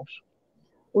animals.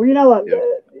 Well,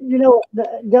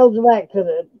 that goes back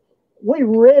to we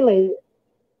really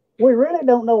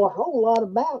don't know a whole lot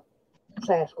about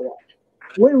Sasquatch.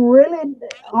 We really,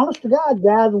 honest to God,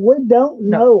 guys, we don't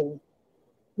know.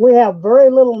 We have very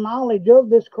little knowledge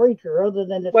of this creature other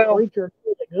than that the creature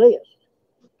exists.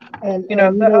 And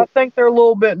I think they're a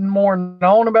little bit more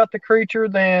known about the creature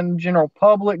than general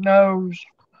public knows.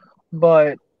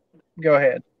 But go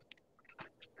ahead.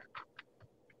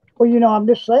 Well, I'm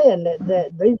just saying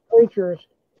that these creatures,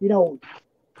 You know,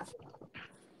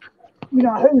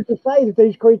 who's to say that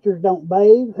these creatures don't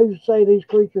bathe? Who's to say these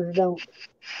creatures don't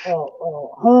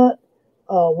hunt?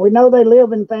 We know they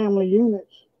live in family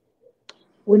units.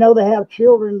 We know they have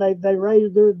children. They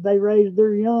raise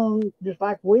their young just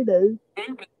like we do.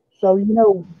 So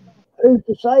who's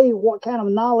to say what kind of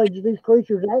knowledge these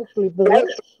creatures actually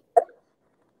possess?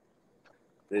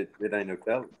 It ain't no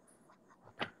telling.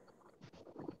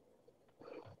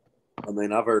 I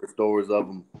mean, I've heard stories of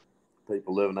them,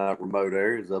 people living out in remote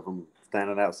areas, of them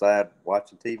standing outside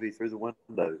watching TV through the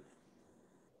windows.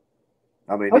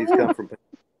 I mean, these come from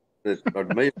people that are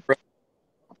to me,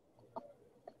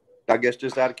 I guess,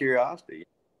 just out of curiosity.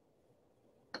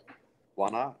 Why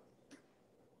not?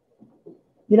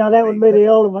 That would be the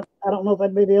ultimate. I don't know if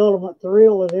that'd be the ultimate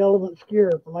thrill or the ultimate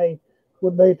scare for me.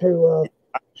 Would be to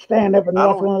stand up and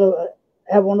watch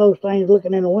have one of those things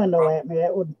looking in the window at me.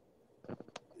 That would.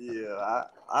 Yeah,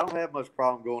 I don't have much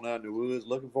problem going out in the woods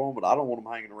looking for them, but I don't want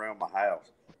them hanging around my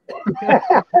house.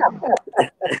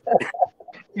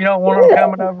 You don't want them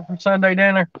coming over for Sunday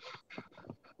dinner?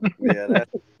 Yeah,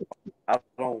 I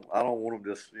don't want them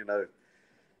just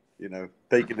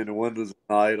peeking in the windows at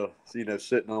night, or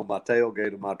sitting on my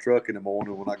tailgate of my truck in the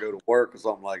morning when I go to work or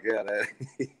something like that.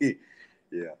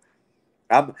 Yeah,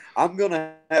 I'm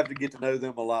gonna have to get to know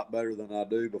them a lot better than I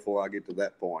do before I get to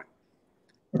that point.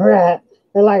 Right.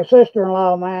 And like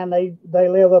sister-in-law of mine, they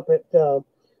live up at the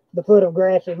foot of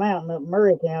Grassy Mountain up in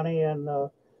Murray County, and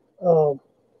where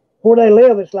they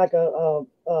live, it's like a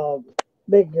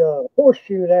big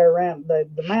horseshoe there around.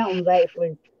 The mountains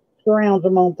actually surrounds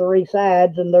them on three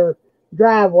sides, and their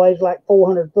driveway's like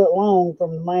 400 foot long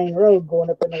from the main road going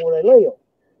up into where they live.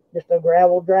 Just a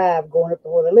gravel drive going up to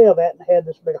where they live at, and they had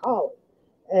this big hollow.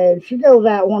 And she goes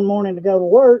out one morning to go to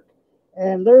work,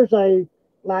 and there's a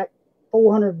like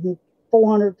 350,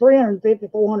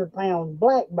 400 pound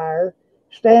black bear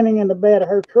standing in the bed of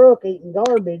her truck eating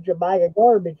garbage, a bag of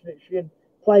garbage that she had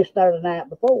placed there the night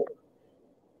before.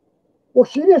 Well,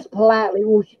 she just politely,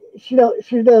 she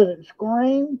doesn't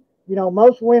scream.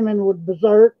 Most women would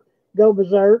go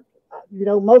berserk.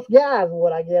 Most guys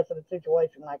would, I guess, in a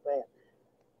situation like that.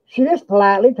 She just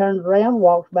politely turns around,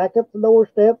 walks back up the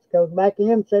doorsteps, goes back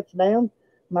in, sits down.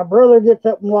 My brother gets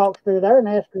up and walks through there and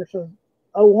asks her, says,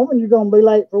 "Oh, woman, you're going to be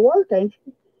late for work, ain't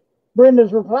you?"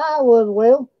 Brenda's reply was,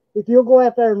 "Well, if you'll go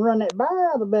out there and run that bear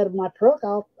out of the bed of my truck,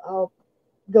 I'll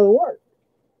go to work."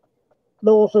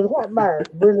 Noel says, "What bear?"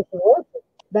 Brenda says, "Well,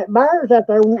 that bear's out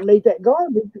there wanting to eat that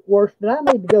garbage worse than I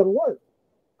need to go to work."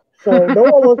 So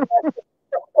Noel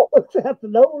looks out the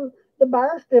door. The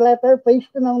bear's still out there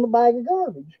feasting on the bag of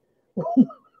garbage.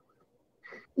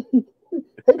 He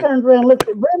turns around and looks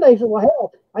at Brenda. He says, "Well,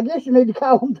 hell, I guess you need to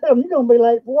call and tell him you're going to be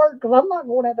late for work, because I'm not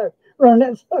going out there running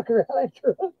that sucker out of that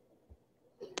truck."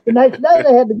 The next day,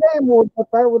 they had the game warden up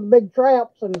there with the big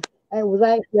traps, and was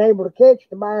actually able to catch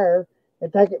the bear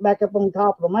and take it back up on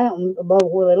top of the mountain above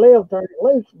where they live, turn it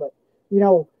loose. But,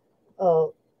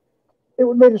 it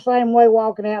would be the same way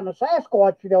walking out in a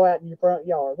Sasquatch, out in your front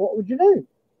yard. What would you do?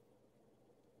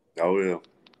 Oh, yeah.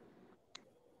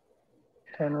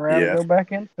 Turn around and go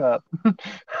back in the cup.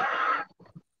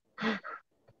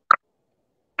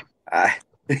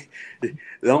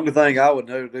 The only thing I would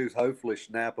know to do is hopefully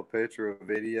snap a picture or a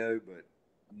video, but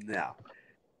no.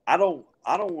 I don't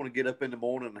want to get up in the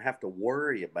morning and have to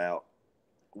worry about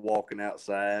walking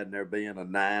outside and there being a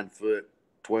 9-foot,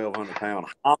 1,200 pound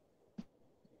hop.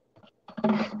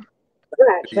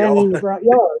 Right, standing in the front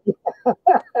yard.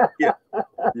 Yeah.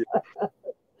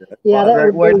 Yeah, that's a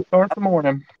great way to start the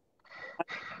morning.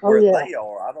 Where they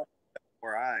are, I don't know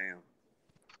where I am.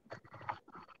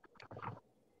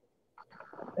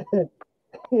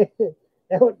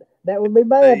 that would be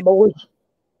bad, boys.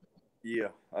 Yeah.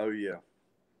 Oh, yeah.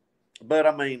 But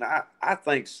I mean, I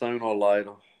think sooner or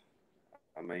later,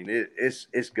 I mean,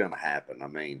 it's gonna happen. I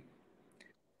mean,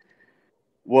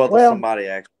 whether somebody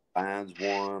actually finds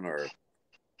one, or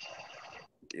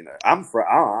I'm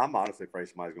honestly afraid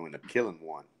somebody's going to end up killing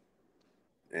one.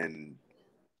 And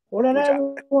one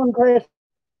question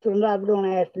I was going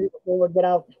to ask you before we get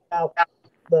off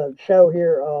the show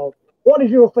here. What is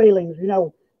your feelings?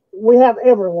 We have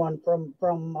everyone from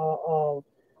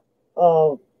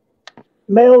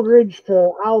Meldridge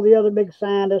to all the other big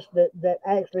scientists that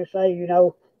actually say,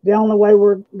 the only way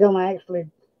we're going to actually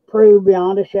prove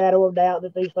beyond a shadow of doubt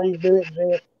that these things do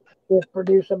exist is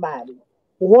produce a body.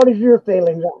 What is your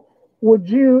feelings? Would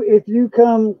you, if you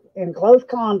come in close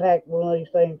contact with one of these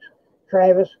things,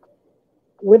 Travis,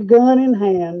 with gun in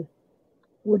hand,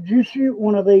 would you shoot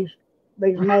one of these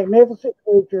magnificent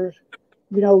creatures,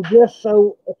 just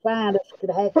so a scientist could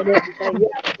hack it up and say,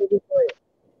 "Yeah, it's a threat"?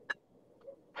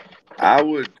 I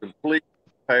would completely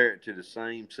compare it to the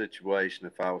same situation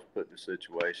if I was put in a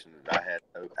situation that I had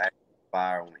to act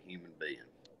fire on a human being.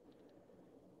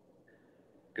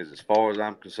 Because as far as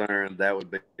I'm concerned, that would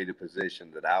be the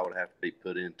position that I would have to be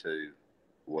put into.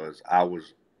 Was I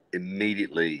was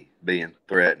immediately being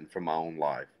threatened for my own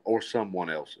life or someone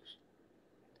else's.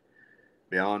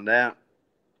 Beyond that,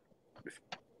 if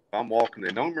I'm walking,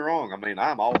 and don't get me wrong, I mean,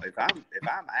 if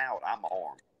I'm out, I'm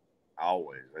armed.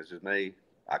 Always. That's just me.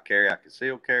 I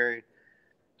conceal carry.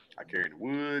 I carry in the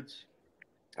woods.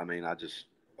 I mean, I just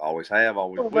always have,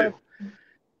 always will.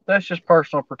 That's just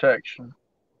personal protection.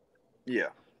 Yeah,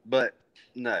 but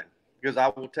no, because I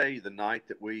will tell you, the night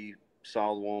that we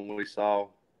saw the one we saw,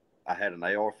 I had an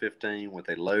AR-15 with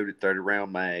a loaded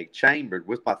 30-round mag, chambered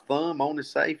with my thumb on the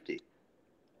safety,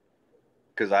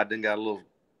 because I didn't got a little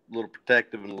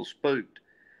protective and a little spooked,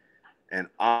 and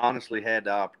honestly had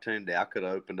the opportunity, I could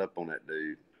have opened up on that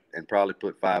dude and probably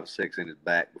put 5 or 6 in his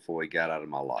back before he got out of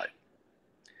my life.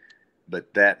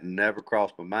 But that never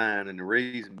crossed my mind, and the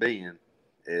reason being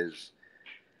is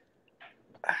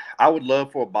I would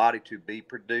love for a body to be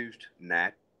produced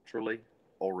naturally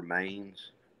or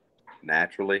remains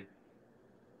naturally.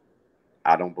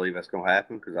 I don't believe that's going to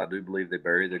happen because I do believe they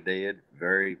bury their dead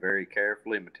very, very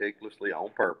carefully and meticulously on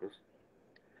purpose.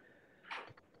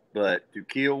 But to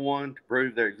kill one to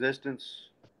prove their existence,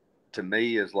 to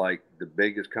me, is like the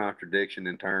biggest contradiction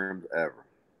in terms ever.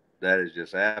 That is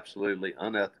just absolutely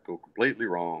unethical, completely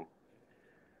wrong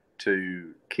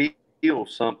to kill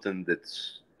something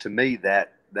that's, to me,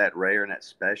 that rare and that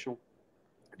special,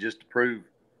 just to prove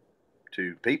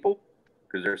to people,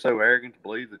 because they're so arrogant to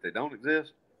believe that they don't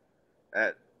exist.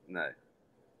 No.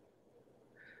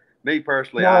 Me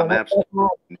personally, No, I'm absolutely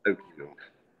no kill.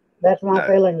 That's my No.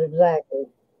 feelings exactly.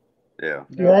 Yeah.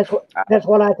 You know, that's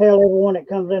what I tell everyone that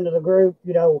comes into the group.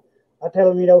 You know, I tell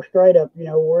them, you know, straight up, you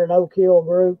know, we're a no-kill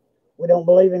group. We don't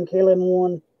believe in killing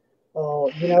one.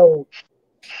 You know,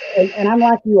 and I'm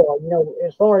like you are. You know,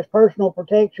 as far as personal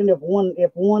protection, if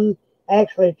one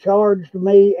actually charged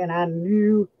me and I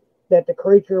knew that the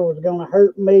creature was going to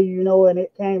hurt me, you know, and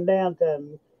it came down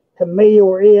to me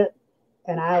or it,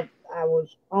 and I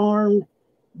was armed,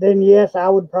 then yes, I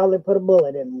would probably put a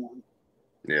bullet in one.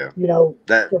 Yeah. You know,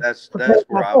 That's where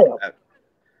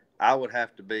I would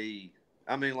have to be.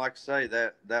 I mean, like I say,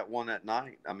 that one that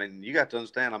night. I mean, you got to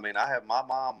understand. I mean, I have my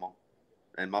mama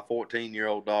and my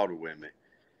 14-year-old daughter with me,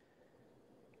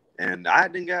 and I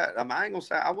didn't got. I mean, I ain't gonna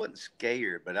say I wasn't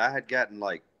scared, but I had gotten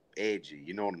like edgy.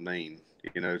 You know what I mean?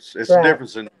 You know, it's the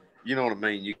difference in. You know what I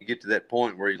mean? You get to that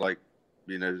point where you're like,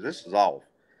 you know, this is off.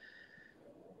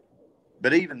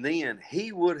 But even then,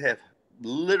 he would have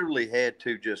literally had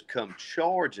to just come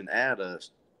charging at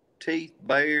us, teeth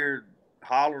bared,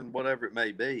 hollering, whatever it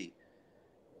may be,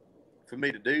 for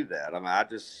me to do that. I mean,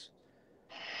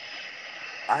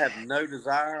 I have no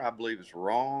desire. I believe it's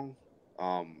wrong.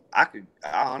 I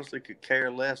honestly could care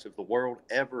less if the world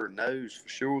ever knows for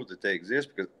sure that they exist,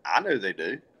 because I know they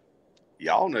do.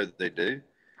 Y'all know that they do.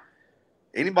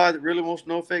 Anybody that really wants to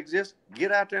know if they exist,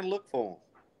 get out there and look for them.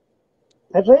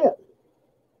 That's it.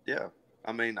 Yeah,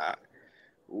 I mean,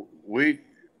 we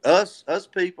us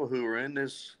people who are in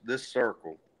this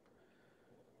circle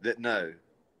that know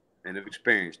and have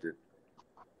experienced it,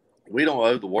 we don't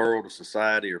owe the world or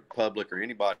society or public or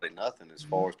anybody nothing as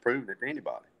far as proving it to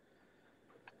anybody.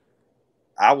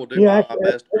 I will do my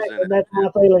best to present it. That's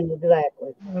my feeling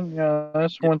exactly. Yeah,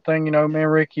 that's one thing, you know, me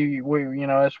and Ricky,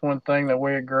 that's one thing that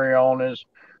we agree on is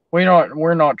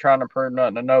we're not trying to prove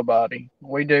nothing to nobody.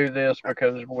 We do this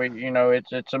because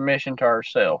it's a mission to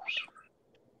ourselves.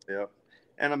 Yeah.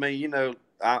 And I mean, you know,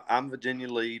 I'm Virginia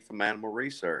lead for Mannimal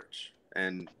Research,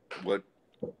 and what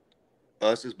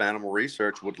us as Mannimal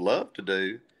Research would love to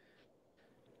do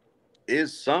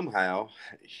is somehow,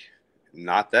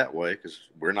 not that way, because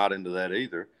we're not into that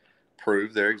either,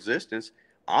 prove their existence,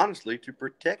 honestly, to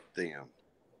protect them,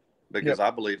 because I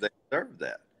believe they deserve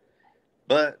that.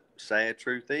 But sad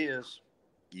truth is,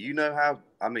 you know how,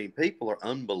 I mean, people are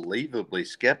unbelievably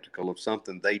skeptical of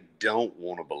something they don't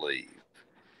want to believe.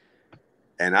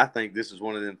 And I think this is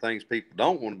one of them things people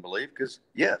don't want to believe, because,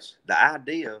 yes, the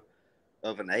idea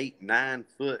of an 8-9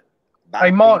 foot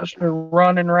a monster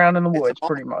running around in the woods,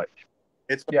 pretty much.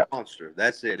 It's a monster.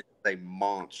 That's it. It's a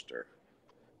monster.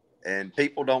 And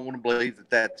people don't want to believe that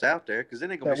that's out there, because then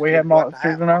they're going to be we have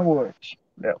monsters in our woods.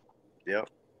 Yep. Yep.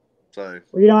 So,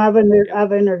 well, you know, I've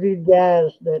interviewed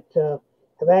guys that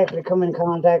have actually come in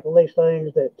contact with these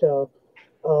things that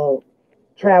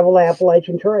travel the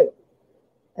Appalachian Trail.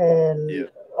 And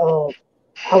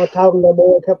I was talking to a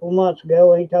boy a couple of months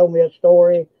ago, and he told me a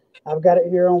story. I've got it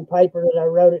here on paper that I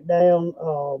wrote it down.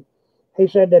 he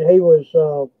said that he was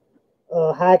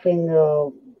hiking.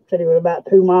 Said he was about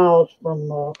 2 miles from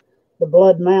the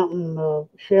Blood Mountain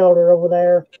shelter over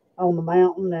there on the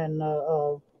mountain, and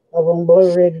over on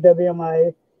Blue Ridge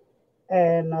WMA.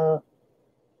 And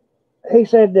he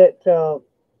said that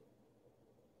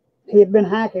he had been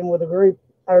hiking with a group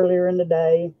earlier in the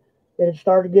day. It had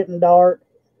started getting dark.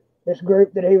 This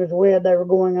group that he was with, they were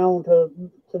going on to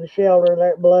the shelter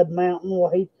there at Blood Mountain.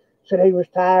 Well, he said he was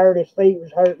tired, his feet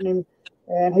was hurting him,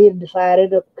 and he had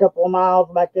decided a couple of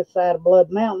miles back this side of Blood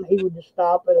Mountain, he would just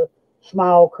stop at a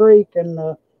small creek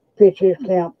and pitch his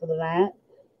camp for the night.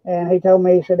 And he told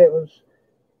me, he said it was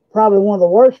probably one of the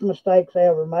worst mistakes I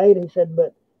ever made. He said,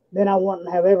 but then I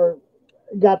wouldn't have ever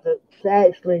got to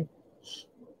actually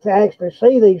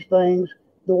see these things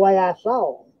the way I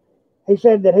saw them. He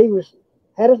said that he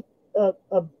had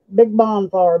a big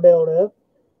bonfire built up,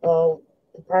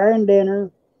 preparing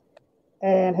dinner,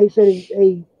 and he said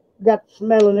he got to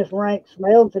smelling this rank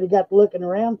smell, and said he got to looking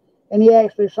around, and he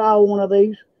actually saw one of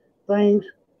these things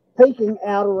peeking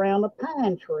out around a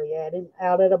pine tree at him,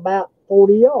 out at about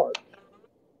 40 yards.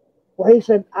 Well, he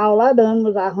said, all I done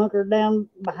was I hunkered down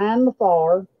behind the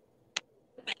fire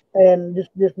and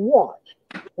just watched.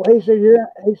 Well, he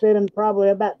said in probably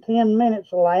about 10 minutes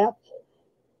elapsed,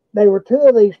 there were two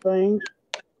of these things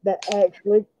that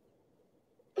actually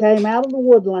came out of the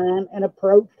wood line and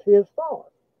approached his fire.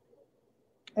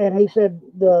 And he said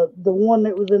the one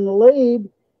that was in the lead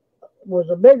was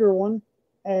a bigger one,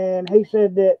 and he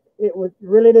said that it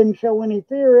really didn't show any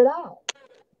fear at all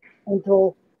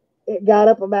until it got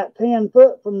up about 10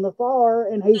 foot from the fire.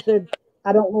 And he said,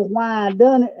 I don't know why I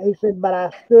done it. He said, but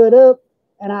I stood up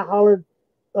and I hollered,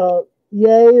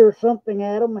 yay or something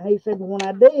at him. And he said, when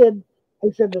I did,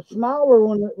 he said the smaller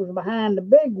one that was behind the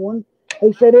big one,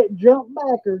 he said it jumped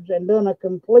backwards and done a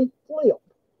complete flip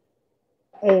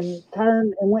and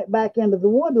turned and went back into the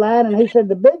wood line. And he said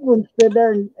the big one stood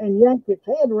there and yanked its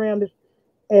head around us.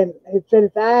 And he said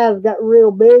its eyes got real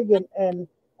big, and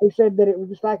he said that it was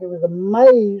just like it was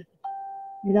amazed,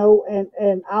 you know,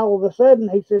 and all of a sudden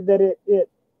he said that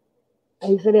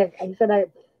he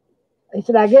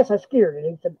said I guess I scared it.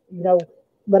 He said, you know,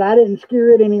 but I didn't scare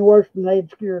it any worse than they had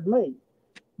scared me.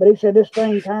 But he said this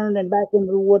thing turned and back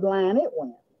into the wood line it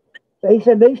went. So he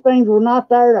said these things were not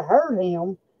there to hurt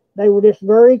him. They were just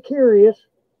very curious,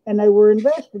 and they were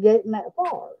investigating that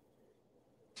far.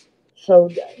 So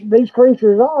these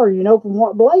creatures are, you know, from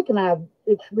what Blake and I've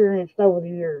experienced over the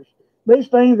years, these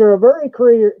things are a very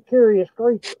curious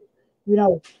creature. You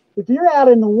know, if you're out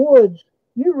in the woods,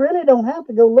 you really don't have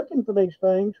to go looking for these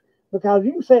things, because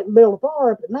you can sit and build a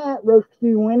fire up at night, roast a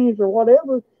few winnies or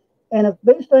whatever, and if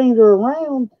these things are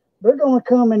around, they're going to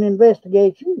come and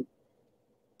investigate you.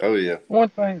 Oh yeah. One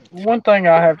thing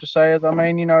I have to say is, I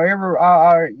mean, you know,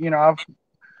 I've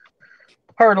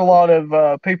heard a lot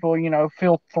of people, you know,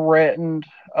 feel threatened.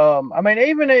 I mean,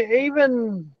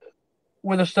 even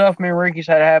with the stuff me and Ricky's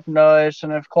had happen to us,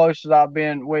 and as close as I've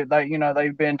been with, they, you know,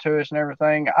 they've been to us and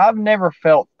everything, I've never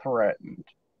felt threatened.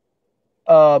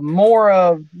 More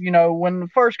of, you know, when the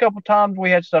first couple times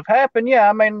we had stuff happen, yeah,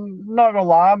 I mean, not gonna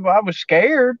lie, I was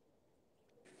scared,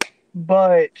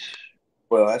 but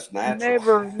well, that's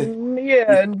natural. never,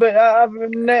 yeah, but I've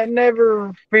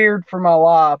never feared for my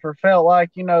life or felt like,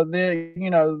 you know,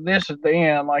 this is the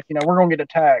end. Like, you know, we're gonna get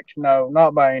attacked. No,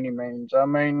 not by any means. I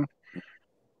mean,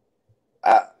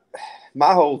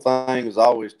 my whole thing is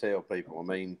always tell people. I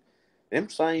mean, them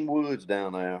same woods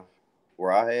down there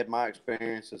where I had my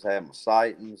experiences, had my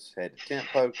sightings, had the tent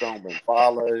poked on, been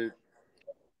followed.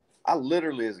 I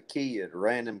literally, as a kid,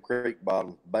 ran them creek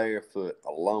bottoms barefoot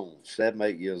alone, 7,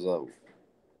 8 years old.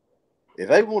 If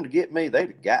they wanted to get me, they'd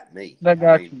have got me. that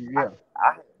got you, yeah.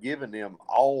 I have given them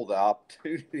all the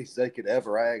opportunities they could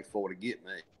ever ask for to get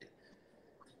me.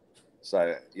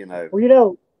 So, you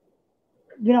know.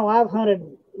 Well, I've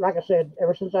hunted, like I said,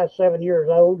 ever since I was 7 years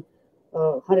old.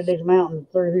 Hunted these mountains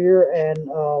through here, and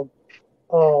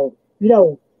you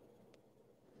know,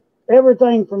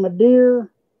 everything from a deer,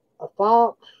 a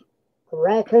fox, a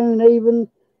raccoon, even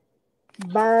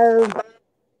bear,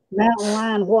 mountain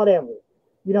lion, whatever.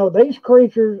 You know, these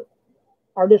creatures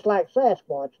are just like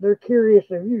Sasquatch. They're curious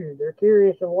of you. They're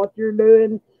curious of what you're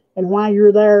doing and why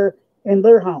you're there in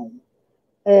their home.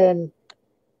 And,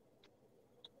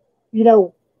 you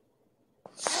know,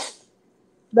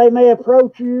 they may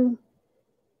approach you.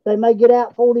 They may get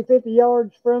out 40, 50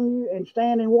 yards from you and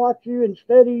stand and watch you and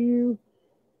study you.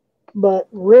 But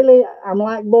really, I'm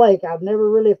like Blake. I've never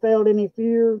really felt any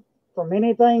fear from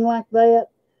anything like that.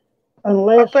 I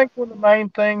unless think one of the main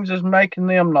things is making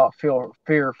them not feel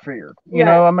fear. You right.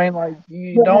 know, I mean, like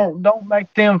you But now, don't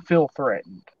make them feel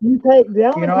threatened. you take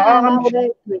You know, I'm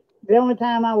the only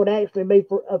time I would actually be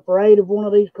afraid of one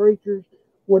of these creatures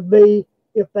would be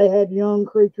if they had young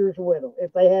creatures with them,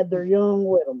 if they had their young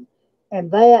with them,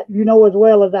 and that you know as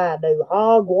well as I do,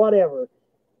 hog whatever.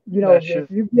 You know, that's if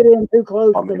just you get in too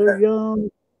close I to mean, their young,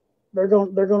 they're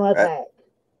gonna that attack.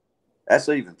 that's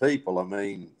even people. I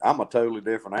mean, I'm a totally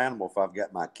different animal if I've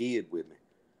got my kid with me.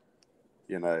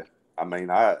 You know, I mean,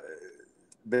 I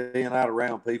being out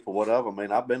around people, whatever. I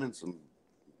mean, I've been in some,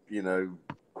 you know,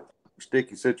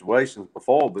 sticky situations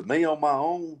before, but me on my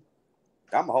own,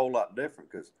 I'm a whole lot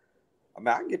different because I mean,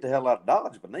 I can get the hell out of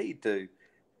Dodge if I need to,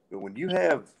 but when you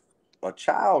have a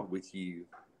child with you,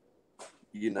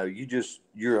 you know,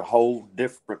 you're a whole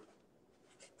different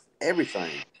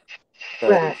everything. So,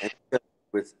 Right. and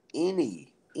with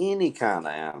any kind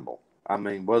of animal, I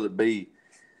mean, whether it be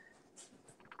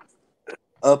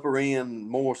upper end,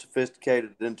 more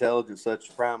sophisticated intelligence, such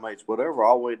as primates, whatever,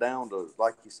 all the way down to,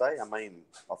 like you say, I mean,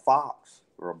 a fox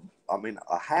or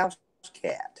a house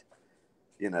cat,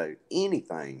 you know,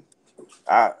 anything.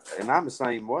 I'm the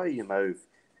same way, you know.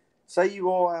 Say you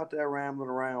all out there rambling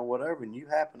around, whatever, and you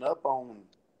happen up on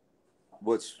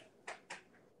what's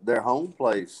their home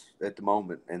place at the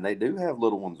moment, and they do have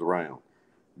little ones around,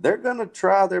 they're going to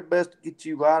try their best to get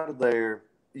you out of there,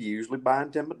 usually by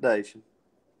intimidation.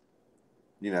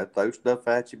 You know, throw stuff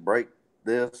at you, break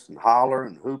this, and holler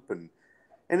and hoop, and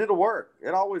it'll work.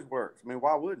 It always works. I mean,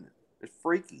 why wouldn't it? It's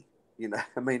freaky. You know,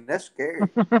 I mean, that's scary.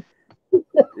 You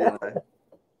know,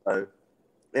 so,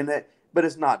 and that, but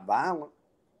it's not violent.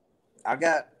 I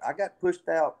got pushed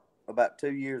out about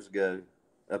 2 years ago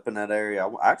up in that area.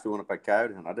 I actually went up a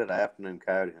coyote hunt. I did an afternoon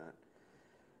coyote hunt.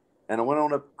 And I went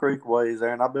on up the creek ways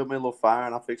there, and I built me a little fire,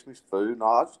 and I fixed me some food. And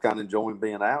I was just kind of enjoying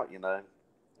being out, you know.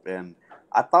 And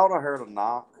I thought I heard a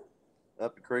knock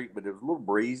up the creek, but it was a little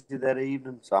breezy that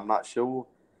evening, so I'm not sure.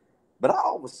 But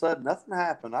all of a sudden, nothing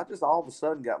happened. I just all of a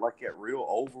sudden got like that real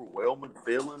overwhelming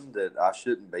feeling that I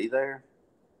shouldn't be there.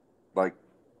 Like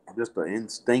just an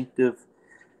instinctive,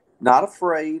 not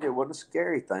afraid. It wasn't a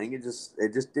scary thing. It just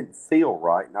didn't feel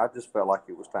right, and I just felt like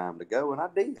it was time to go, and I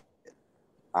did.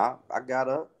 I got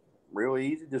up real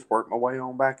easy, just worked my way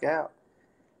on back out.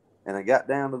 And I got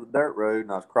down to the dirt road,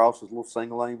 and I was crossing this little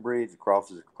single lane bridge that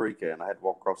crosses a creek, and I had to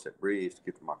walk across that bridge to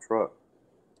get to my truck.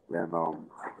 And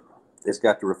it's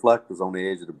got the reflectors on the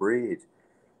edge of the bridge.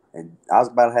 And I was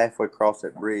about halfway across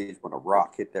that bridge when a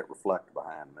rock hit that reflector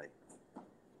behind me.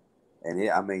 And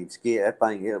I mean, scared that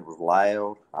thing. It was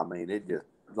loud. I mean, it just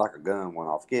like a gun went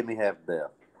off. Scared me half to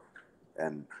death.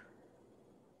 And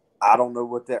I don't know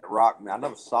what that rock meant. I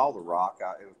never saw the rock.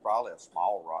 It was probably a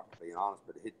small rock, to be honest,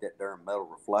 but it hit that darn metal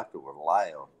reflector was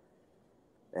loud.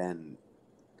 And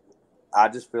I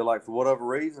just feel like for whatever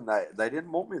reason, they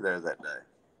didn't want me there that day.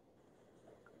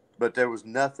 But there was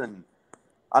nothing.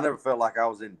 I never felt like I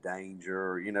was in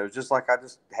danger. You know, just like I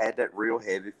just had that real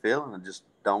heavy feeling and just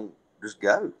go,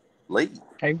 leave.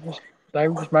 they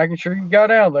were just making sure you got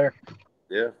out of there.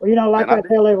 Yeah. Well, you know, like And I I did.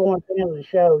 tell everyone at the end of the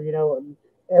show, you know,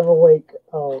 every week,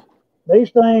 these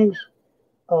things,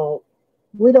 uh,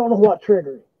 we don't know what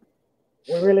triggers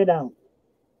them. We really don't.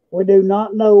 We do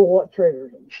not know what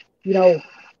triggers them. You know,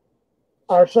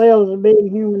 ourselves as being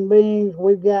human beings,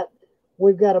 we've got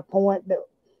a point that,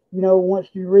 you know, once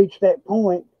you reach that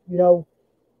point, you know,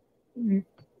 you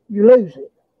you lose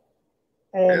it.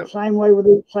 And Yeah. same way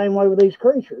with these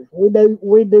creatures. We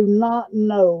do not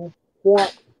know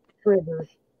what triggers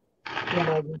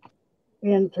somebody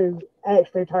into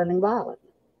actually turning violent.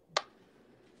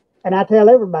 And I tell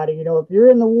everybody, you know, if you're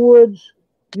in the woods,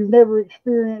 you've never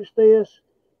experienced this,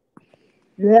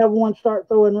 you have one start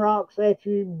throwing rocks at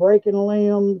you, breaking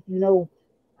limbs, you know,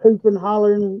 hooping,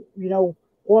 hollering, you know,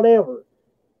 whatever.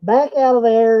 Back out of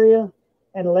the area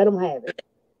and let them have it.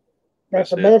 That's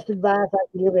That's the it. best advice I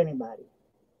can give anybody.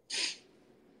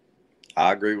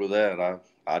 I agree with that.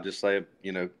 I just say,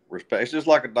 you know, respect. It's just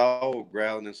like a dog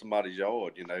growling in somebody's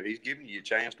yard. You know, he's giving you a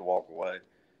chance to walk away.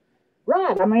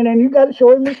 Right. I mean, and you got to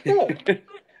show him respect.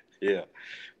 Yeah,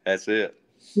 that's it.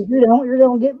 If you don't, you're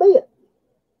going to get bit.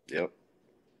 Yep.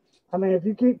 I mean, if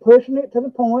you keep pushing it to the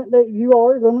point that you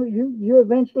are going to, you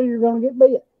eventually you're going to get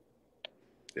bit.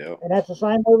 Yep. And that's the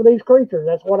same way with these creatures.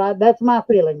 That's my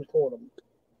feelings toward them.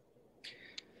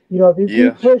 You know, if you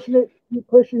Yeah. keep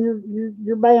pushing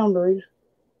your boundaries,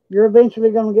 you're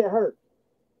eventually going to get hurt.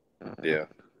 Yeah.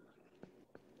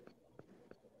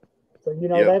 So you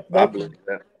know Yep. I believe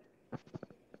that.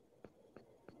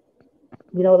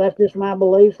 that's just my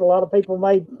beliefs. A lot of people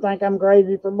may think I'm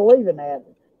crazy for believing that,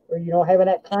 or you know, having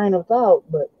that train of thought.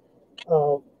 But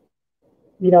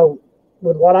you know,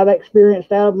 with what I've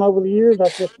experienced out of them over the years,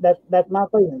 that's my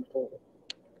feelings for it.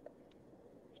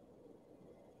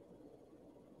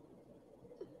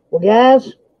 Well,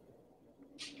 guys,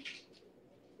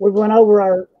 we went over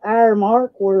our hour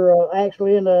mark. We're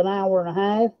actually into an hour and a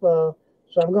half, so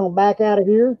I'm going to back out of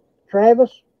here.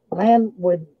 Travis, man,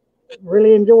 we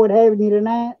really enjoyed having you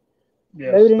tonight.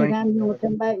 Yes, Dude, thank anytime you you. want to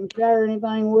come back and share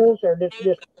anything with us, or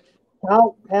just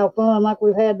talk, have fun like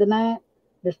we've had tonight,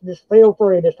 just feel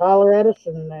free. Just holler at us,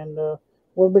 and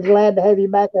we'll be glad to have you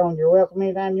back on. You're welcome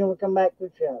anytime you want to come back to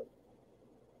the show.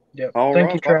 Yep. All Thank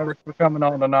right. you, Travis, for coming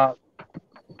on tonight.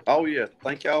 Oh, yeah.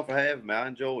 Thank y'all for having me. I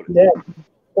enjoyed it. Yeah.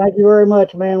 Thank you very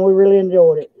much, man. We really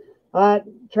enjoyed it. All right,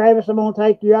 Travis, I'm going to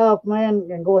take you off, man,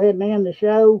 and go ahead and end the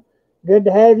show. Good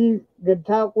to have you. Good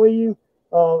to talk with you.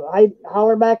 Hey,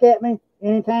 holler back at me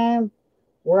anytime.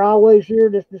 We're always here.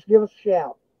 Just give us a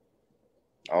shout.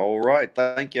 All right.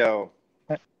 Thank y'all.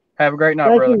 Have a great night,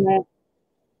 Thank brother. you, man.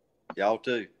 Y'all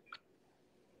too.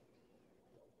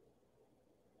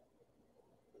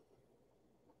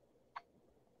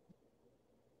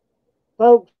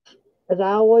 Folks, as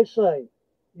I always say,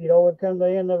 we've come to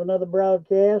the end of another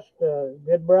broadcast.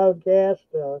 Good broadcast.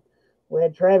 We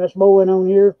had Travis Bowen on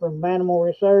here from Mannimal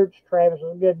Research. Travis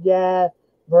is a good guy,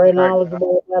 very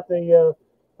knowledgeable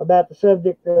about the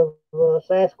subject of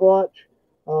Sasquatch.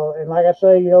 And like I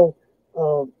say,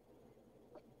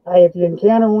 hey, if you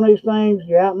encounter one of these things,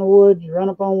 you're out in the woods, you run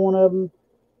up on one of them.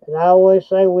 As I always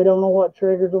say, we don't know what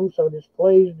triggers them, so just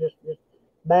please, just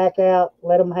back out,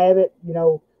 let them have it.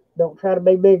 Don't try to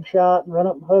be big shot and run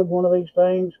up and hug one of these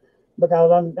things,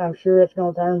 because I'm sure it's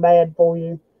going to turn bad for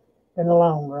you in the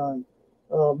long run.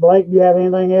 Blake, do you have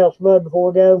anything else, bud,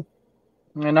 before we go?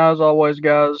 And as always,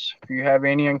 guys, if you have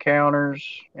any encounters,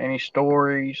 any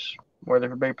stories,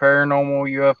 whether it be paranormal,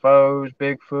 UFOs,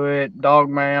 Bigfoot,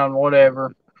 Dogman,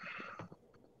 whatever,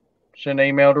 send an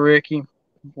email to Ricky.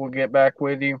 We'll get back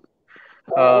with you.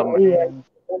 Yeah.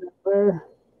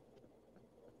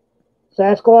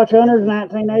 Sasquatch Hunters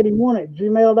 1981 at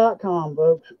gmail.com,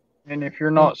 folks. And if you're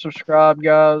not subscribed,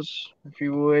 guys, if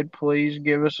you would, please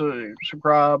give us a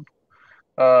subscribe.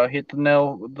 Hit the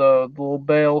little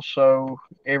bell, so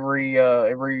every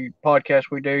podcast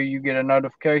we do, you get a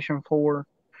notification for.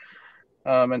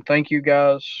 And thank you,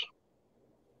 guys.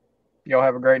 Y'all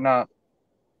have a great night.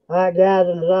 All right, guys,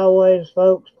 and as always,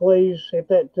 folks, please hit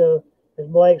that, as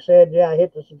Blake said, yeah,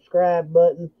 hit the subscribe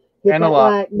button. Hit And that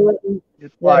like button.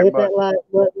 Hit Yeah, hit button. that like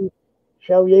button.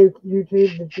 Show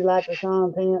YouTube that you like the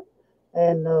content.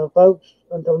 And, folks,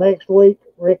 until next week,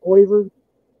 Rick Weaver,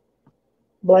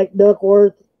 Blake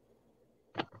Duckworth.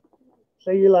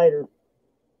 See you later.